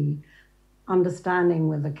 the understanding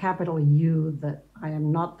with a capital U that I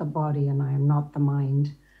am not the body and I am not the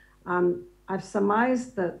mind. I've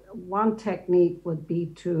surmised that one technique would be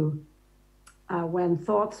to, when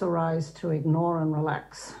thoughts arise, to ignore and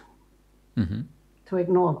relax. To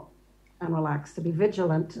ignore and relax, to be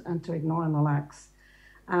vigilant and to ignore and relax.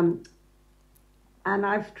 And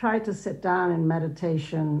I've tried to sit down in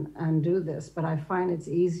meditation and do this, but I find it's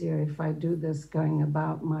easier if I do this going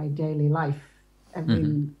about my daily life,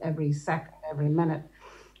 every second, every minute,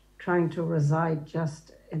 trying to reside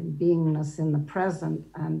just in beingness in the present.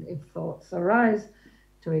 And if thoughts arise,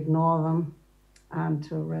 to ignore them and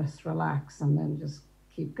to rest, relax, and then just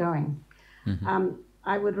keep going.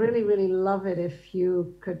 I would really, really love it if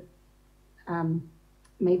you could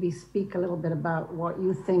maybe speak a little bit about what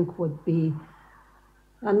you think would be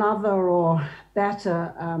another or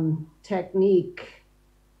better technique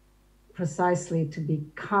precisely to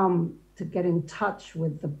get in touch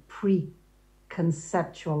with the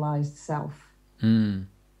pre-conceptualized self. Okay.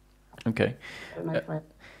 I don't know if I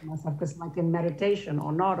myself, because like in meditation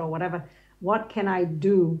or not or whatever, what can I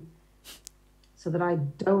do so that I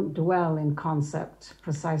don't dwell in concept,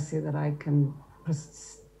 precisely that I can,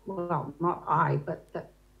 well, not I, but that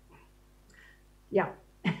yeah,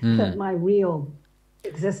 that my real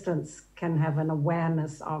existence can have an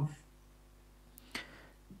awareness of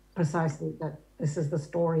precisely that this is the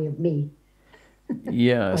story of me.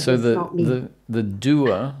 Yeah, so the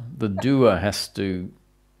doer has to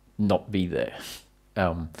not be there,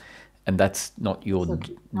 and that's not your. So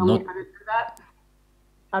tell me how to do that.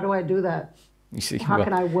 How do I do that? You see, how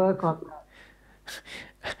can I work on that?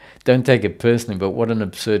 Don't take it personally, but what an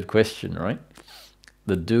absurd question, right?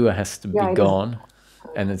 The doer has to be gone,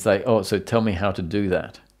 and it's like, oh, so tell me how to do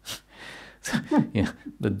that. Yeah,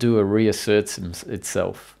 the doer reasserts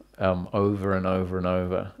itself over and over and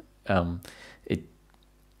over.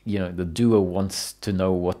 The doer wants to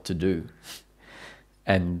know what to do,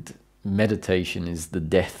 and meditation is the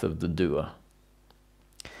death of the doer.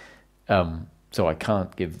 So I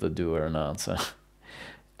can't give the doer an answer.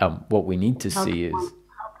 What we need to see is...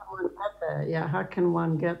 How can one get there? Yeah, how can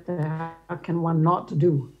one get there? How can one not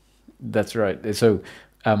do? That's right. So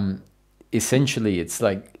essentially it's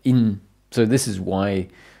like so this is why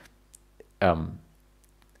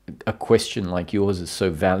a question like yours is so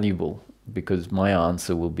valuable, because my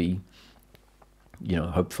answer will be,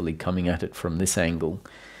 hopefully coming at it from this angle.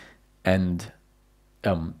 And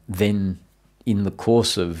then in the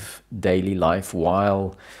course of daily life,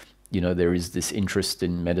 while, there is this interest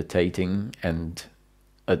in meditating and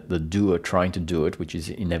the doer trying to do it, which is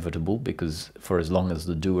inevitable, because for as long as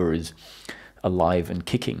the doer is alive and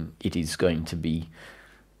kicking, it is going to be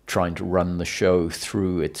trying to run the show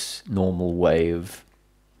through its normal way of,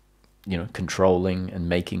 controlling and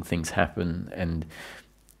making things happen and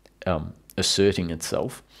asserting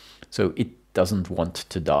itself. So it doesn't want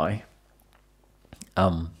to die.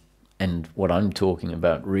 And what I'm talking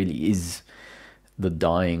about really is the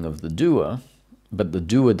dying of the doer, but the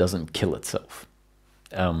doer doesn't kill itself.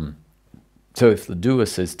 So if the doer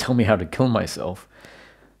says, tell me how to kill myself,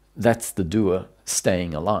 that's the doer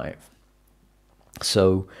staying alive.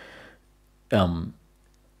 So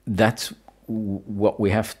that's what we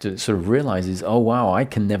have to sort of realize is, oh, wow, I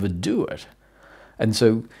can never do it. And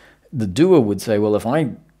so the doer would say, well, if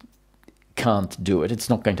I can't do it, it's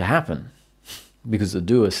not going to happen, because the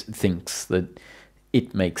doer thinks that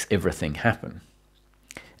it makes everything happen.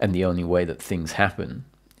 And the only way that things happen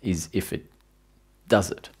is if it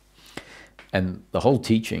does it. And the whole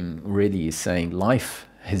teaching really is saying life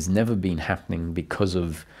has never been happening because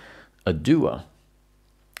of a doer.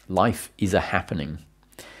 Life is a happening.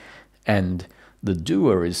 And the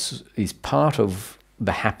doer is part of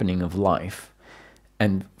the happening of life.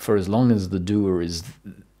 And for as long as the doer is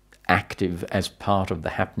active as part of the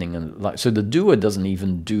happening of life, so the doer doesn't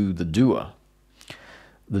even do the doer.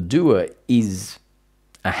 The doer is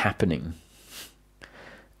a happening.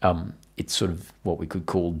 It's sort of what we could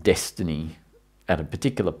call destiny at a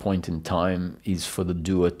particular point in time, is for the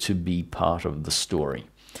doer to be part of the story.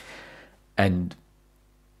 And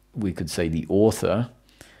we could say the author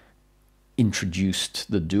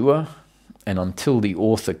introduced the doer, and until the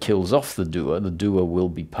author kills off the doer will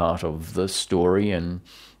be part of the story and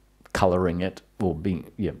coloring it, or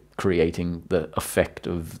creating the effect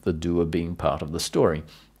of the doer being part of the story.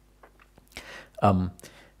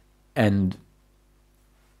 And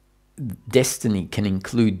destiny can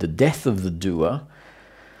include the death of the doer,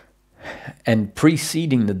 and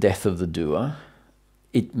preceding the death of the doer,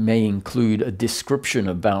 it may include a description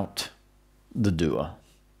about the doer,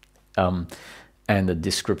 and a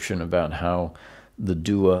description about how the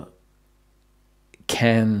doer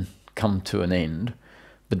can come to an end,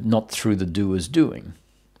 but not through the doer's doing.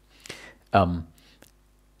 And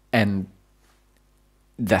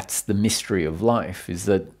that's the mystery of life, is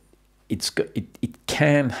that it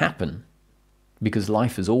can happen, because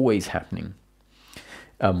life is always happening.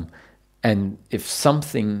 And if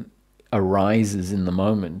something arises in the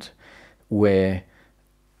moment where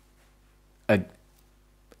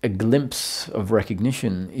a glimpse of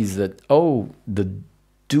recognition is that, oh, the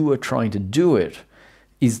doer trying to do it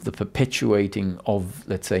is the perpetuating of,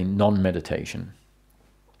 let's say, non-meditation.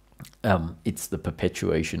 It's the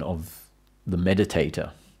perpetuation of the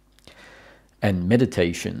meditator. And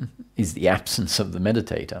meditation is the absence of the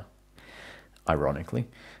meditator, ironically.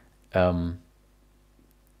 So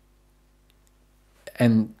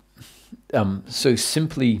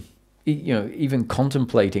simply, even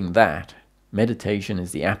contemplating that, meditation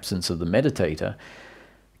is the absence of the meditator,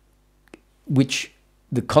 which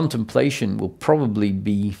the contemplation will probably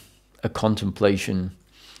be a contemplation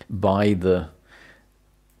by the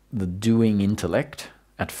doing intellect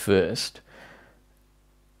at first,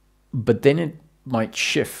 but then it might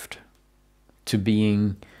shift to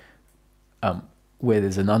being where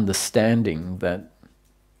there's an understanding that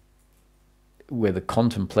where the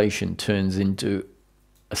contemplation turns into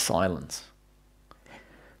a silence.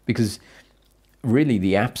 Because really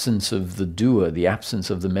the absence of the doer, the absence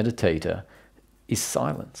of the meditator, is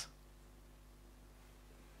silence.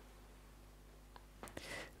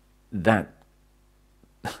 That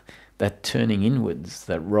turning inwards,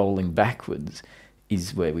 that rolling backwards,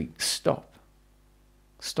 is where we stop.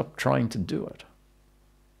 Stop trying to do it.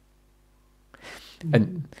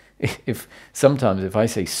 And if sometimes if I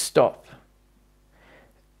say stop,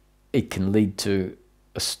 it can lead to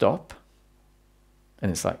a stop, and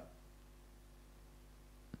it's like,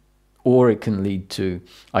 or it can lead to,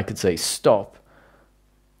 I could say stop,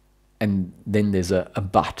 and then there's a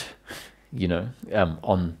but, you know,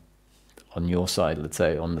 on your side, let's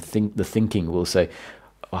say, on the thinking will say,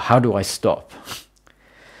 oh, how do I stop?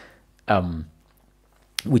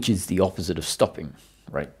 Which is the opposite of stopping,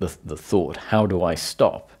 right? The thought, how do I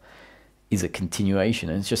stop, is a continuation,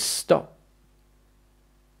 and it's just stop.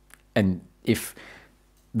 And if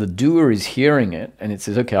the doer is hearing it and it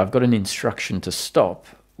says, okay, I've got an instruction to stop,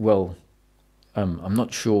 well, I'm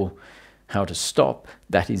not sure how to stop.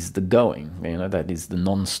 That is the going, you know, that is the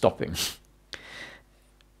non-stopping.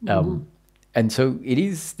 And so it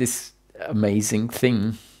is this amazing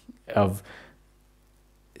thing of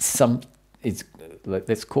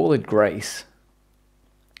let's call it grace,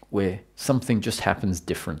 where something just happens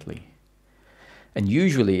differently. And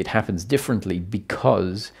usually it happens differently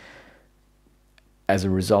because, as a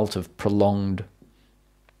result of prolonged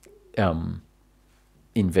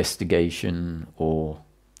investigation or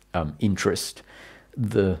interest,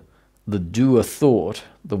 the doer thought,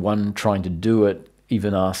 the one trying to do it,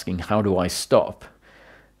 even asking, how do I stop,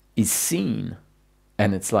 is seen.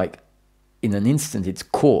 And it's like, in an instant, it's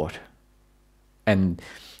caught. And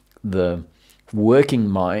the working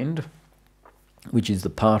mind, which is the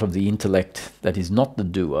part of the intellect that is not the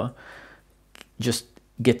doer, just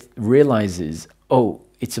realizes, oh,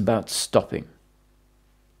 it's about stopping.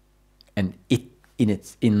 And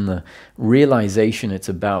in the realization it's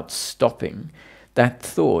about stopping, that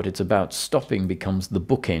thought, it's about stopping, becomes the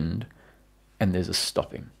bookend, and there's a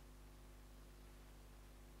stopping.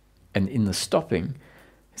 And in the stopping,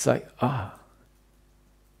 it's like,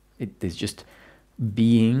 there's just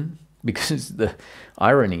being, because the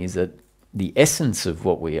irony is that the essence of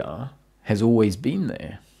what we are has always been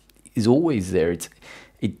there, is always there.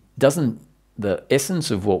 The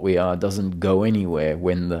essence of what we are doesn't go anywhere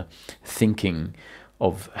when the thinking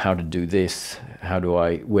of how to do this,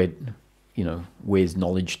 where's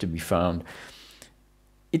knowledge to be found,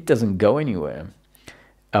 it doesn't go anywhere.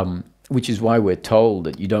 Which is why we're told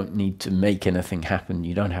that you don't need to make anything happen.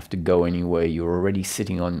 You don't have to go anywhere. You're already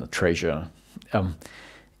sitting on the treasure.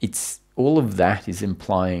 All of that is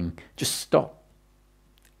implying just stop,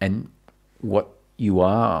 and what you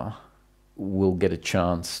are will get a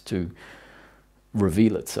chance to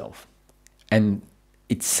reveal itself. And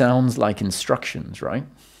it sounds like instructions, right?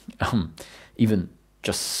 Even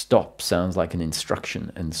just stop sounds like an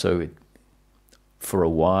instruction, and so it, for a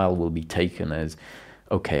while, will be taken as,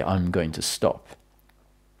 okay, I'm going to stop.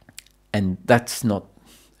 And that's not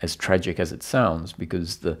as tragic as it sounds,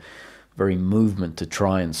 because the very movement to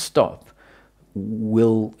try and stop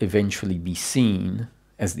will eventually be seen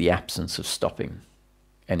as the absence of stopping.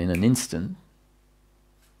 And in an instant,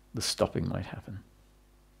 the stopping might happen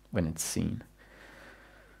when it's seen.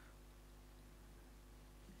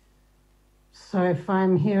 So if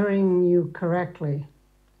I'm hearing you correctly,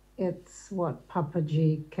 it's what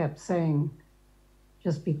Papaji kept saying,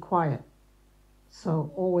 just be quiet.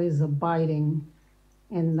 So always abiding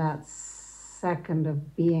in that second of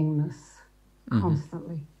beingness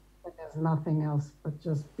constantly. But there's nothing else but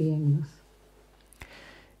just beingness.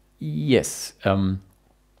 Yes.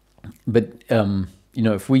 But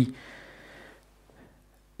if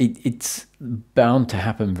it's bound to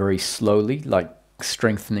happen very slowly, like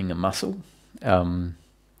strengthening a muscle. And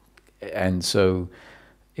so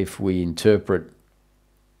if we interpret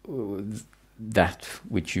that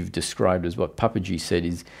which you've described as what Papaji said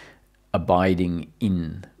is abiding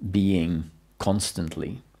in being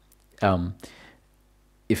constantly,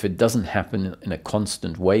 if it doesn't happen in a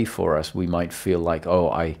constant way for us, we might feel like,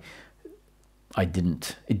 it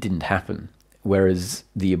didn't happen. Whereas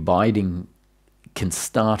the abiding can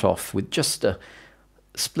start off with just a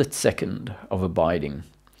split second of abiding,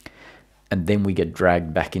 and then we get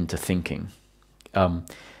dragged back into thinking.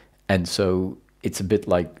 And so it's a bit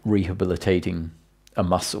like rehabilitating a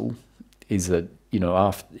muscle, is that,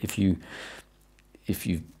 if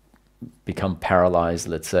you become paralyzed,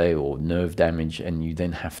 let's say, or nerve damage, and you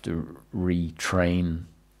then have to retrain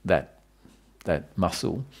that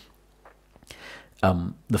muscle,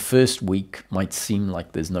 the first week might seem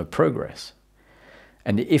like there's no progress.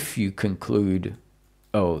 And if you conclude,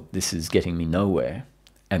 oh, this is getting me nowhere,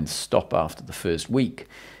 and stop after the first week,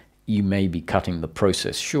 you may be cutting the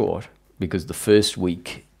process short, because the first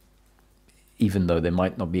week, even though there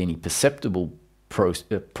might not be any perceptible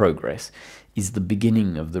progress, is the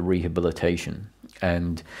beginning of the rehabilitation.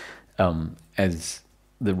 And as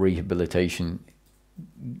the rehabilitation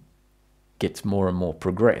gets more and more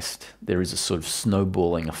progressed, there is a sort of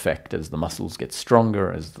snowballing effect as the muscles get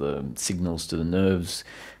stronger, as the signals to the nerves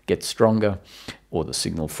get stronger, or the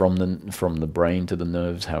signal from the brain to the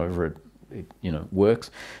nerves, however it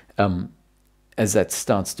works. As that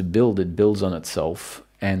starts to build, it builds on itself,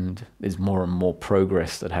 and there's more and more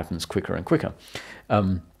progress that happens quicker and quicker.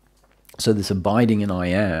 So this abiding in I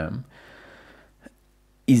am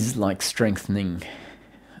is like strengthening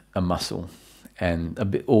a muscle, and a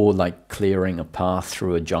bit, or like clearing a path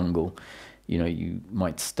through a jungle. You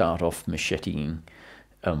might start off macheting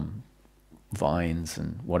vines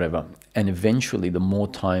and whatever, and eventually the more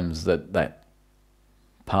times that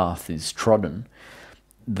path is trodden,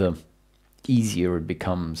 the easier it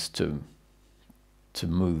becomes to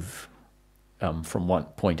move from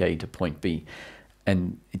point A to point B.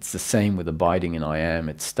 And it's the same with abiding in I am.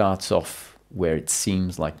 It starts off where it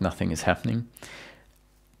seems like nothing is happening,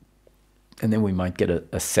 and then we might get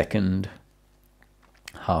a second,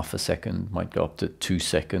 half a second, might go up to 2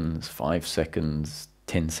 seconds, 5 seconds,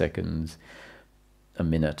 10 seconds, a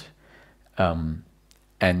minute. And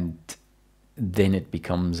then it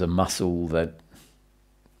becomes a muscle that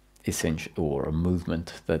or a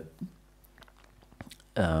movement that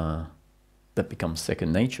becomes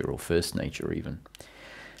second nature or first nature even.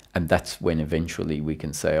 And that's when eventually we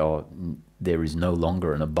can say, oh, there is no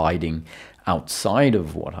longer an abiding outside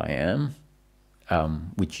of what I am,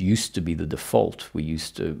 which used to be the default.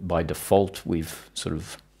 By default, we've sort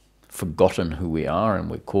of forgotten who we are,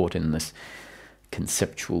 and we're caught in this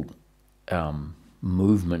conceptual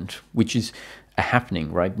movement, which is a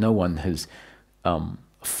happening, right? No one has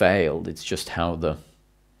failed. It's just how the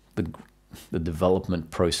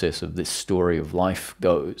development process of this story of life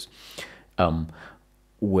goes,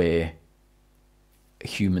 where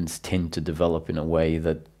humans tend to develop in a way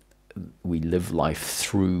that we live life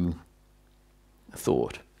through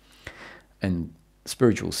thought. And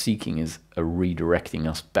spiritual seeking is a redirecting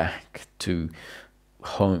us back to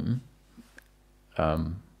home,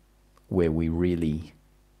 where we really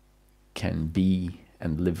can be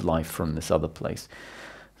and live life from this other place.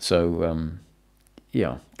 So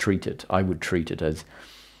I would treat it as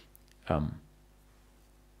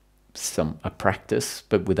a practice,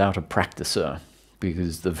 but without a practicer,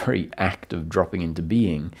 because the very act of dropping into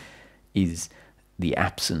being is the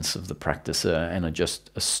absence of the practicer, and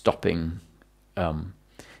just a stopping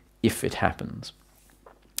if it happens.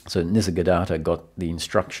 So Nisargadatta got the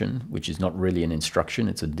instruction, which is not really an instruction,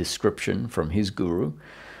 it's a description from his guru.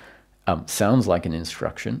 Sounds like an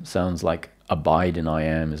instruction, sounds like abide in I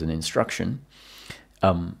am is an instruction.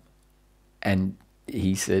 And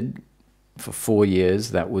he said for 4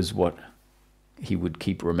 years that was what he would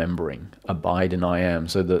keep remembering, abide in I am.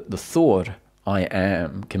 So the thought I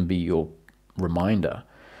am can be your reminder,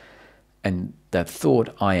 and that thought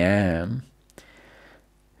I am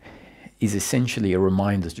is essentially a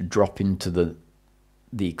reminder to drop into the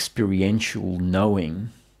experiential knowing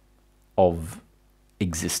of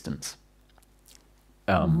existence.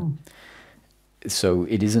 So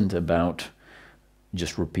it isn't about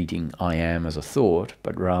just repeating I am as a thought,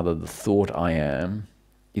 but rather the thought I am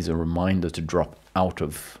is a reminder to drop out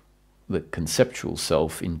of the conceptual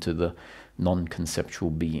self into the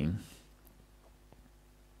non-conceptual being.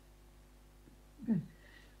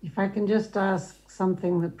 If I can just ask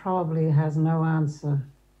something that probably has no answer,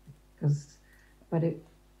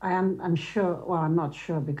 I'm sure, well, I'm not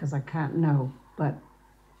sure because I can't know, but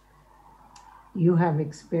you have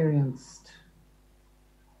experienced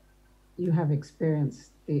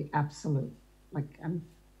the absolute. Like,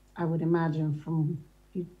 I would imagine from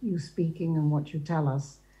you speaking and what you tell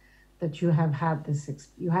us that you have had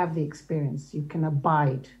you have the experience. You can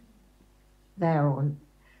abide there, or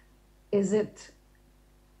is it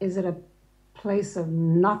a place of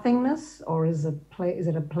nothingness, or is it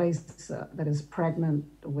a place that is pregnant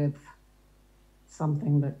with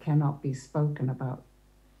something that cannot be spoken about?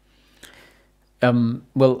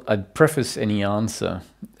 Well, I'd preface any answer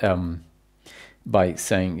by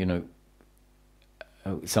saying,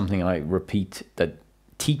 something I repeat, that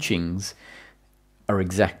teachings are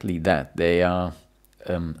exactly that. They are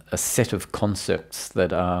a set of concepts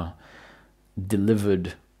that are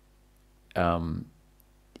delivered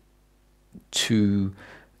to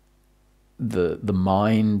the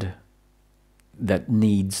mind that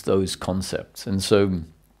needs those concepts. And so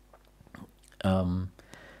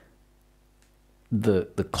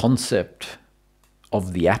the concept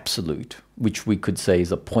of the absolute, which we could say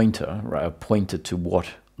is a pointer, right? A pointer to what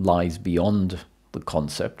lies beyond the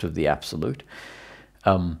concept of the absolute.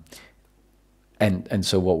 And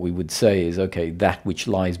so what we would say is, okay, that which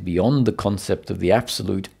lies beyond the concept of the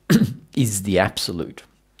absolute is the absolute.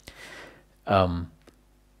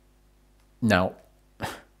 Now,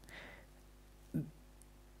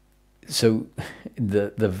 so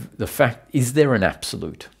the fact, is there an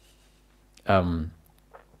absolute?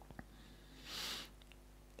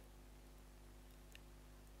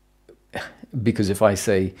 Because if I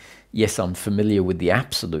say, yes, I'm familiar with the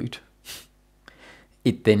absolute,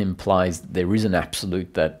 it then implies that there is an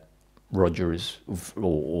absolute that Roger is,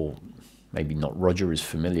 or maybe not Roger is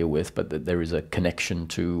familiar with, but that there is a connection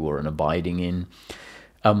to or an abiding in.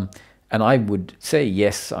 And I would say,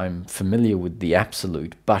 yes, I'm familiar with the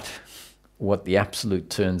absolute, but what the absolute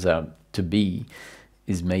turns out to be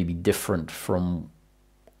is maybe different from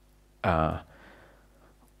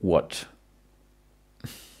what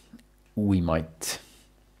we might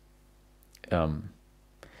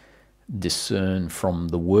discern from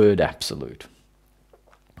the word absolute.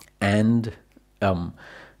 And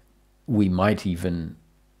we might even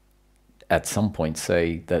at some point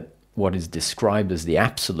say that what is described as the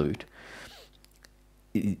absolute,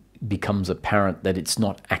 it becomes apparent that it's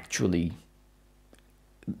not actually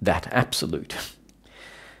that absolute.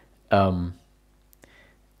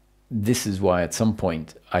 This is why at some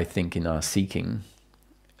point, I think in our seeking,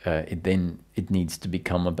 it needs to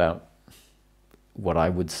become about what I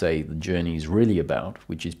would say the journey is really about,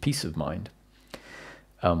 which is peace of mind.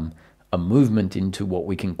 A movement into what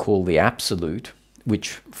we can call the absolute,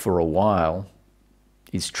 which for a while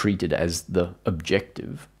is treated as the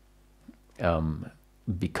objective,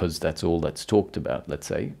 because that's all that's talked about, let's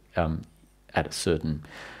say, at a certain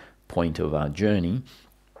point of our journey.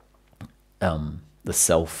 The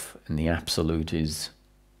self and the absolute is,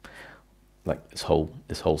 like this whole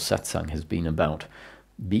satsang has been about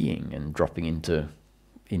being and dropping into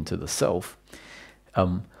the self.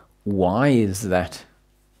 Why is that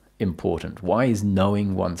important? Why is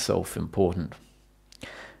knowing oneself important?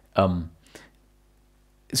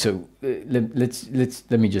 So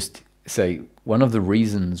let me just say, one of the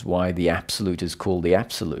reasons why the absolute is called the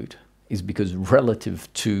absolute is because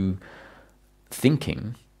relative to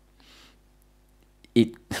thinking,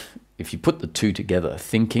 if you put the two together,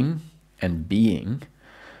 thinking and being,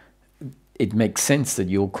 it makes sense that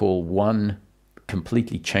you'll call one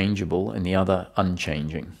completely changeable and the other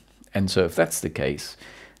unchanging. And so if that's the case,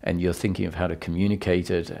 and you're thinking of how to communicate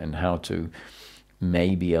it and how to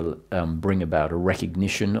maybe bring about a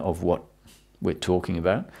recognition of what we're talking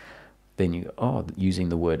about, then using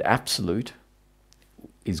the word absolute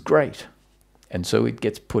is great. And so it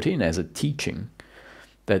gets put in as a teaching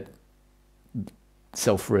that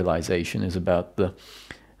self-realization is about the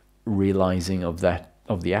realizing of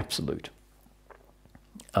the absolute.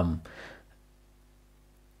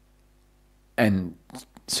 And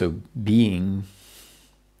so being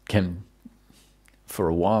can for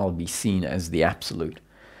a while be seen as the absolute.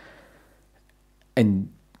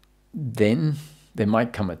 And then there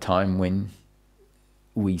might come a time when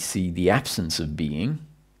we see the absence of being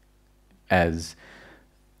as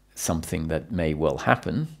something that may well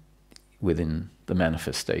happen within the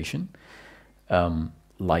manifestation,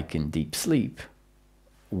 like in deep sleep,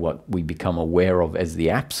 what we become aware of as the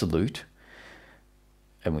absolute,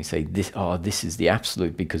 and we say this is the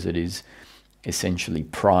absolute because it is essentially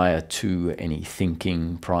prior to any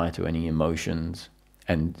thinking, prior to any emotions,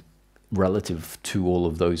 and relative to all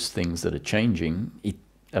of those things that are changing, it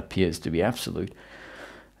appears to be absolute.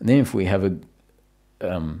 And then if we have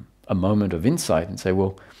a moment of insight and say,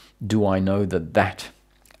 well, do I know that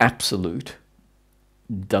absolute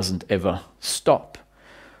doesn't ever stop?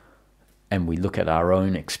 And we look at our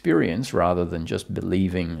own experience rather than just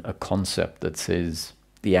believing a concept that says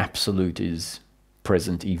the absolute is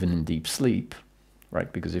present even in deep sleep,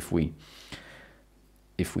 right? Because if we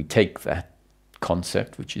take that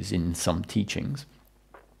concept, which is in some teachings,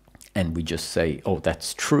 and we just say, oh,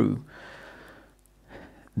 that's true,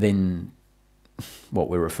 then what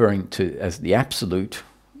we're referring to as the absolute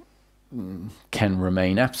can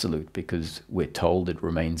remain absolute because we're told it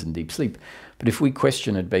remains in deep sleep. But if we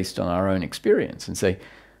question it based on our own experience and say,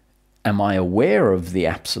 am I aware of the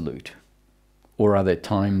absolute? Or are there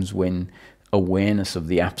times when awareness of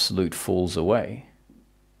the absolute falls away?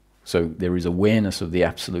 So there is awareness of the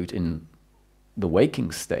absolute in the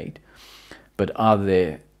waking state, but are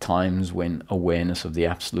there times when awareness of the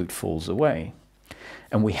absolute falls away.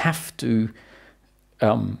 And we have to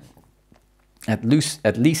at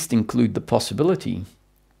least include the possibility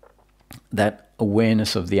that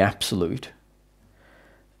awareness of the absolute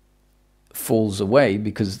falls away,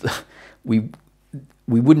 because we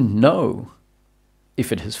wouldn't know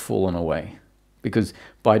if it has fallen away. Because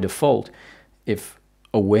by default, if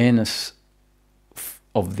awareness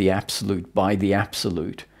of the absolute by the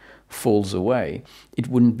absolute falls away, it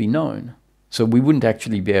wouldn't be known. So we wouldn't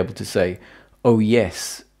actually be able to say, oh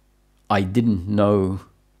yes, I didn't know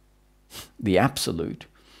the absolute,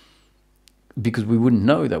 because we wouldn't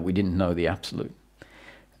know that we didn't know the absolute.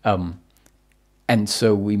 And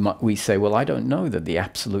so we say, well, I don't know that the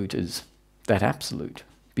absolute is that absolute,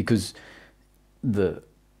 because the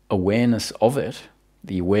awareness of it,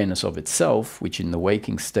 the awareness of itself, which in the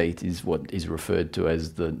waking state is what is referred to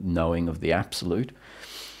as the knowing of the absolute,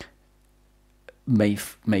 may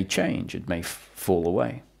change, it may fall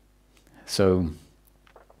away. So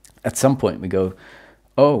at some point we go,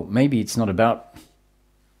 oh, maybe it's not about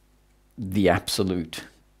the absolute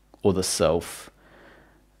or the self.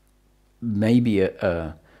 Maybe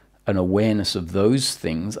an awareness of those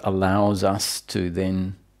things allows us to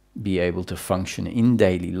then be able to function in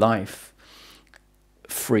daily life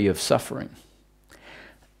free of suffering.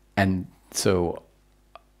 And so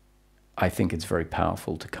I think it's very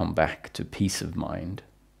powerful to come back to peace of mind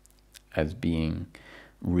as being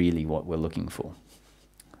really what we're looking for.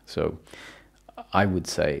 So I would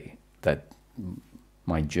say that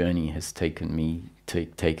my journey has taken me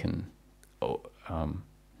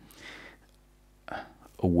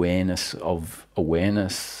awareness of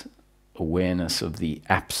the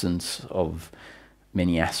absence of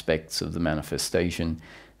many aspects of the manifestation.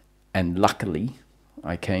 And luckily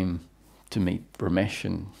I came to meet Ramesh,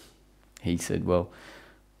 and he said, well,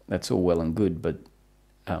 that's all well and good, but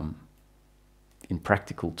in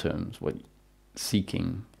practical terms, what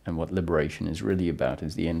seeking and what liberation is really about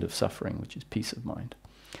is the end of suffering, which is peace of mind.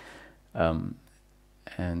 And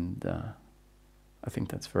I think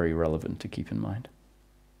that's very relevant to keep in mind.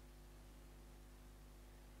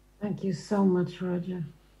 Thank you so much, Roger.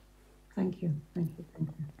 Thank you, thank you, thank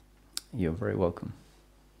you. You're very welcome.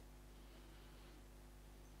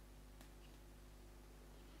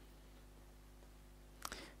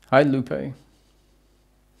 Hi, Lupe.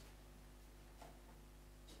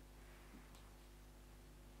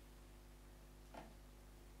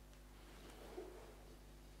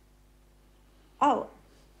 Oh.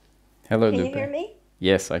 Hello, Lupe. Lupe. Can you hear me?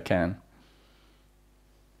 Yes, I can.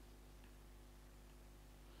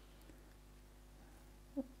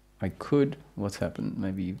 I could. What's happened?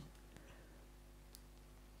 Maybe.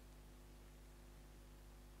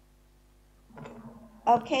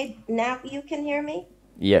 Okay, now you can hear me?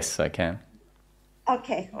 Yes, I can.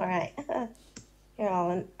 Okay, all right. Here,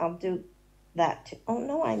 I'll do that too. Oh,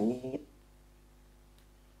 no, I need...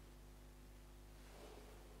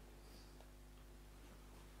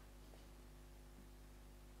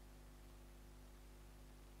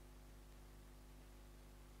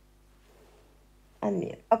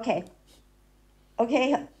 Unmute. Okay.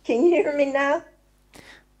 Okay, can you hear me now?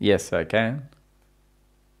 Yes, I can.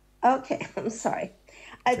 Okay, I'm sorry.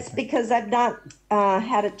 It's because I've not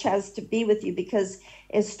had a chance to be with you because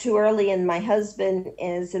it's too early and my husband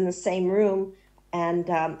is in the same room, and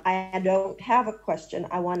I don't have a question.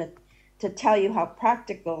 I wanted to tell you how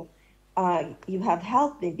practical you have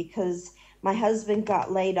helped me, because my husband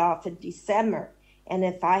got laid off in December, and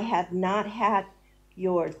if I had not had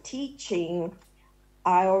your teaching,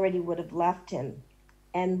 I already would have left him.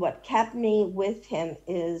 And what kept me with him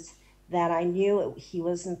is that I knew he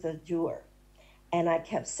wasn't the doer. And I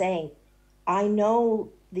kept saying, I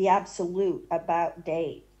know the absolute about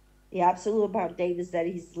Dave. The absolute about Dave is that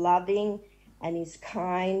he's loving and he's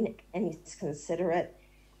kind and he's considerate.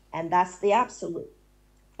 And that's the absolute.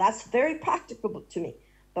 That's very practicable to me.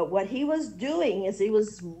 But what he was doing is he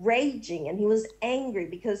was raging and he was angry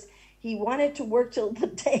because he wanted to work till the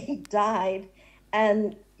day he died.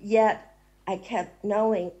 And yet I kept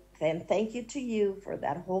knowing, and thank you to you for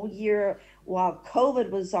that whole year while COVID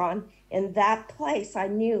was on. In that place, I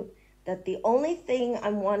knew that the only thing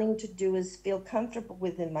I'm wanting to do is feel comfortable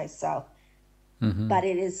within myself. Mm-hmm. But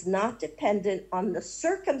it is not dependent on the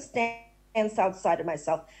circumstance outside of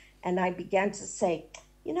myself. And I began to say,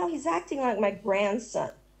 you know, he's acting like my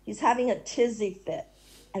grandson. He's having a tizzy fit.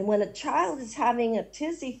 And when a child is having a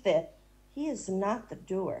tizzy fit, he is not the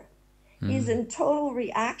doer. He's in total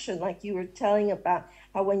reaction, like you were telling about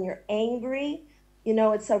how when you're angry, you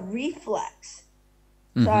know, it's a reflex.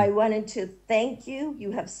 Mm-hmm. So I wanted to thank you.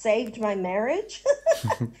 You have saved my marriage,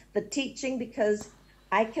 the teaching, because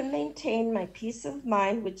I can maintain my peace of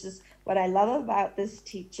mind, which is what I love about this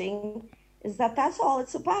teaching, is that that's all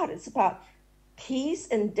it's about. It's about peace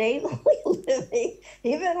and daily living,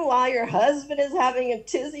 even while your husband is having a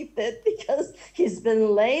tizzy fit because he's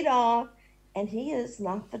been laid off and he is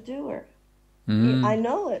not the doer. I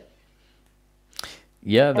know it.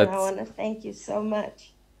 Yeah, and I want to thank you so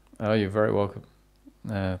much. Oh, you're very welcome.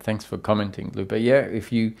 Thanks for commenting, Lupe. Yeah,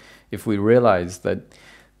 if we realize that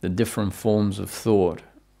the different forms of thought,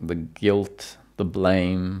 the guilt, the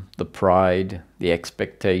blame, the pride, the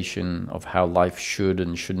expectation of how life should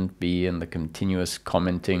and shouldn't be, and the continuous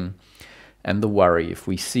commenting and the worry, if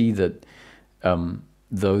we see that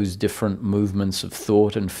those different movements of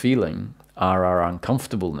thought and feeling are our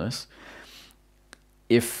uncomfortableness,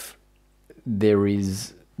 if there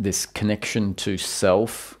is this connection to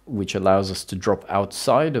self which allows us to drop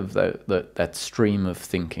outside of that stream of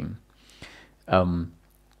thinking,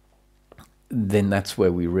 then that's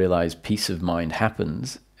where we realize peace of mind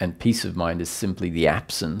happens. And peace of mind is simply the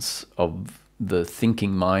absence of the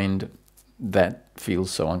thinking mind that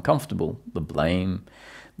feels so uncomfortable. The blame,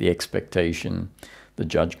 the expectation, the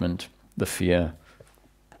judgment, the fear.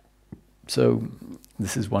 So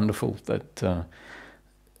this is wonderful that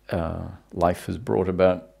life has brought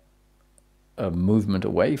about a movement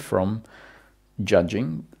away from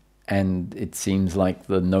judging. And it seems like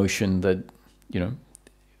the notion that,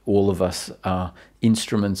 all of us are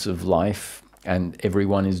instruments of life, and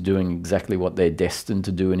everyone is doing exactly what they're destined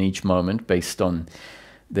to do in each moment based on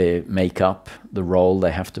their makeup, the role they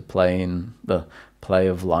have to play in the play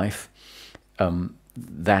of life.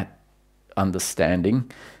 That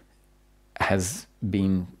understanding has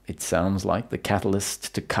been, it sounds like, the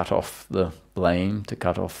catalyst to cut off the blame, to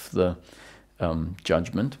cut off the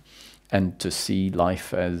judgment, and to see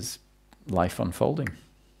life as life unfolding.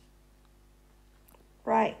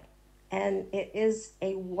 Right. And it is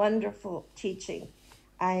a wonderful teaching.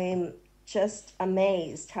 I'm just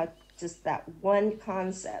amazed how just that one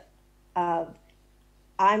concept of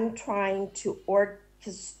I'm trying to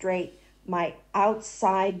orchestrate my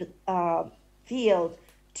outside field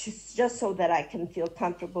just so that I can feel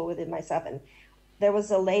comfortable within myself. And there was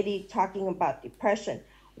a lady talking about depression.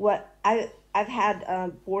 I've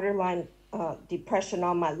had borderline depression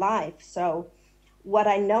all my life. So what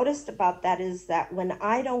I noticed about that is that when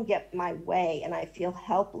I don't get my way and I feel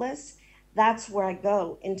helpless, that's where I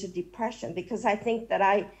go into depression, because I think that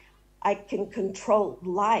I can control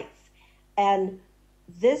life. And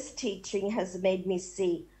this teaching has made me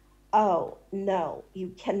see, oh, no,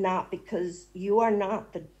 you cannot, because you are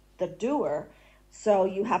not the doer. So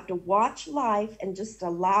you have to watch life and just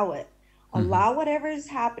allow it. Allow whatever is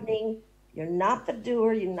happening. You're not the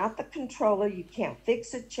doer. You're not the controller. You can't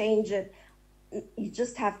fix it, change it. You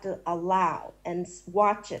just have to allow and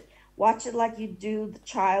watch it. Watch it like you do the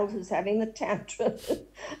child who's having the tantrum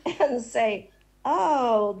and say,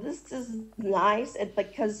 oh, this is nice, and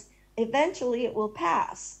because eventually it will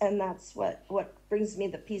pass. And that's what brings me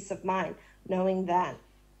the peace of mind, knowing that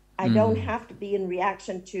I don't have to be in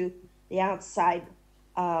reaction to the outside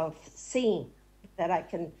scene, that I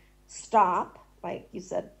can stop, like you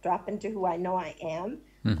said, drop into who I know I am.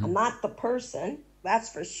 I'm not the person, that's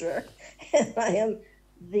for sure. And I am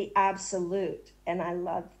the absolute. And I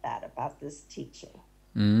love that about this teaching.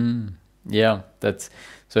 Yeah, that's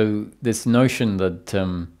so this notion that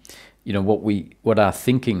what our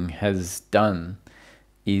thinking has done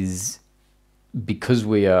is, because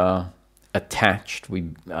we are attached,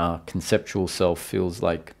 our conceptual self feels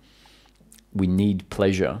like we need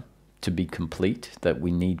pleasure to be complete, that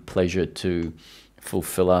we need pleasure to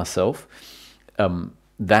fulfill ourselves.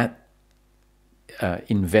 That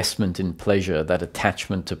investment in pleasure, that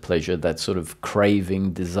attachment to pleasure, that sort of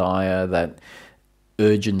craving, desire, that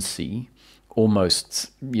urgency,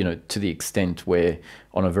 almost, to the extent where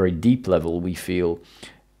on a very deep level we feel,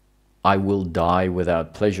 I will die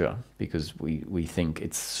without pleasure, because we think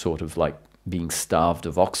it's sort of like being starved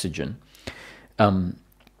of oxygen.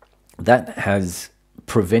 That has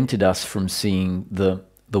prevented us from seeing the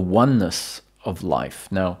oneness of life.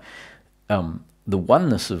 Now, the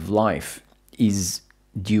oneness of life is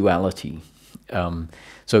duality.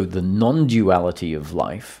 So the non-duality of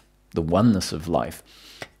life, the oneness of life,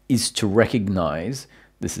 is to recognize,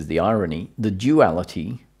 this is the irony, the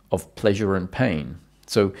duality of pleasure and pain.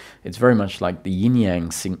 So it's very much like the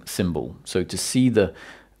yin-yang symbol. So to see the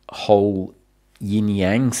whole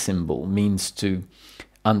yin-yang symbol means to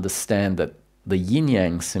understand that the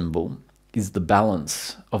yin-yang symbol is the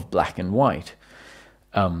balance of black and white.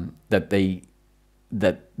 That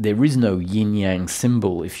there is no yin-yang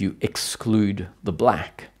symbol if you exclude the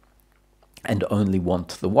black and only want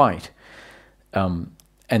the white.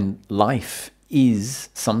 And life is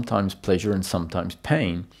sometimes pleasure and sometimes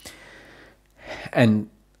pain. And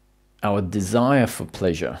our desire for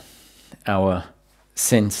pleasure, our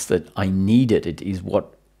sense that I need it, it is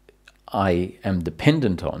what I am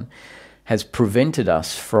dependent on, has prevented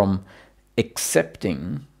us from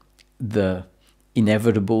accepting the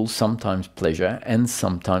inevitable, sometimes pleasure and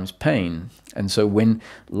sometimes pain. And so when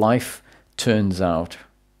life turns out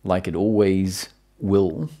like it always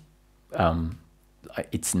will,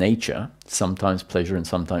 its nature, sometimes pleasure and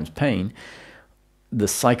sometimes pain, the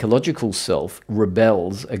psychological self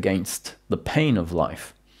rebels against the pain of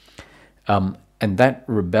life. And that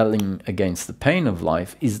rebelling against the pain of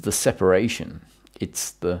life is the separation.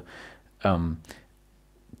 It's the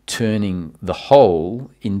turning the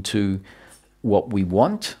whole into what we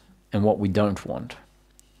want and what we don't want.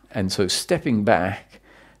 And so stepping back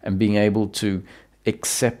and being able to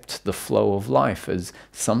accept the flow of life as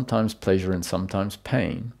sometimes pleasure and sometimes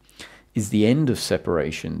pain is the end of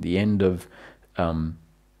separation, the end of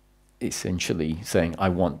essentially saying, I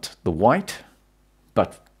want the white,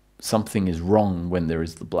 but something is wrong when there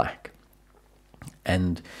is the black.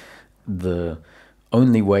 And the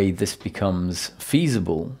only way this becomes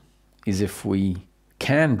feasible is if we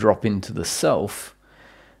can drop into the self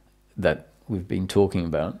that we've been talking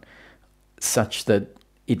about, such that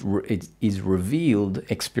it is revealed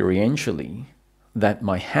experientially that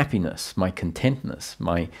my happiness, my contentness,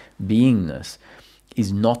 my beingness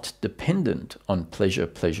is not dependent on pleasure,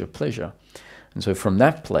 pleasure, pleasure. And so from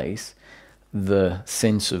that place, the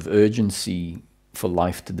sense of urgency for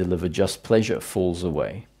life to deliver just pleasure falls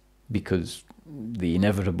away, because the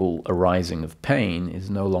inevitable arising of pain is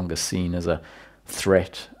no longer seen as a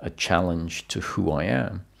threat, a challenge to who I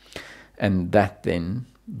am. And that then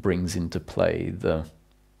brings into play the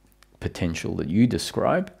potential that you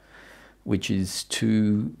describe, which is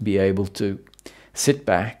to be able to sit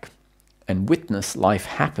back and witness life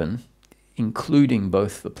happen, including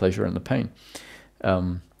both the pleasure and the pain.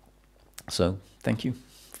 So thank you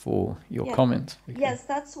for your comments. Yes,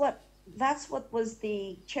 that's what was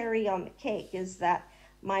the cherry on the cake, is that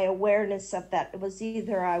my awareness of that. It was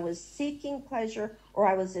either I was seeking pleasure or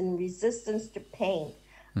I was in resistance to pain.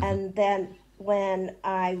 Mm-hmm. And then when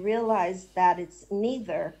I realized that it's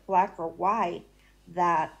neither black or white,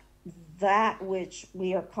 that which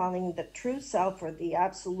we are calling the true self or the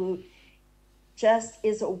absolute just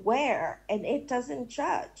is aware and it doesn't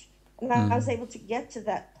judge. And I was able to get to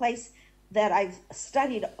that place that I've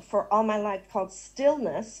studied for all my life called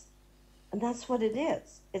stillness. And that's what it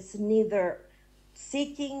is. It's neither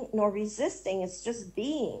seeking nor resisting. It's just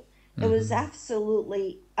being. Mm-hmm. It was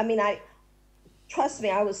absolutely, trust me,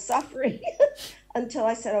 I was suffering until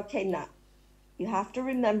I said, okay, now you have to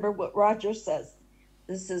remember what Roger says.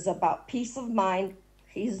 This is about peace of mind.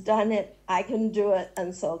 He's done it. I can do it.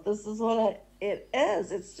 And so this is what it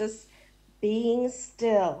is. It's just being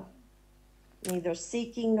still, neither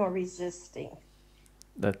seeking nor resisting.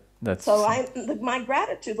 That's so my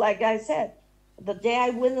gratitude, like I said, the day I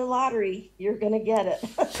win the lottery, you're going to get it.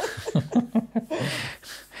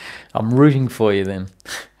 I'm rooting for you then.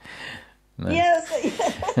 No. Yes.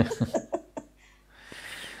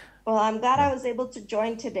 Well, I'm glad I was able to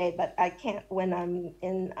join today, but I can't when I'm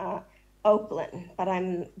in Oakland. But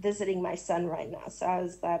I'm visiting my son right now, so I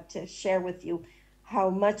was glad to share with you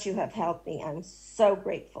how much you have helped me. I'm so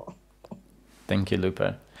grateful. Thank you,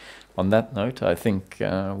 Lupa. On that note, I think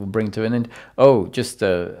we'll bring to an end. Oh, just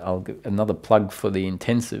I'll give another plug for the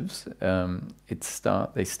intensives.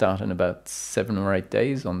 They start in about 7 or 8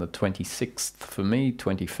 days on the 26th for me,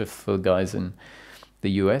 25th for the guys in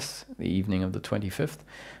the US, the evening of the 25th.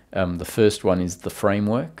 The first one is the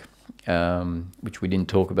framework, which we didn't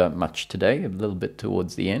talk about much today, a little bit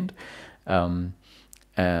towards the end.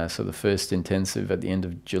 So the first intensive at the end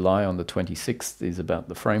of July on the 26th is about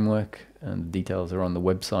the framework, and the details are on the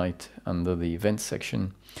website under the events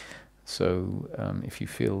section. So if you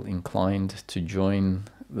feel inclined to join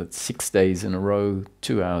the 6 days in a row,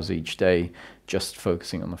 2 hours each day, just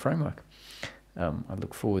focusing on the framework. I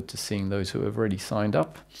look forward to seeing those who have already signed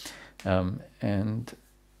up. And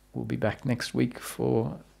we'll be back next week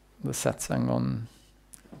for the satsang on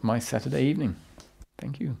my Saturday evening.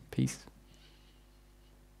 Thank you. Peace.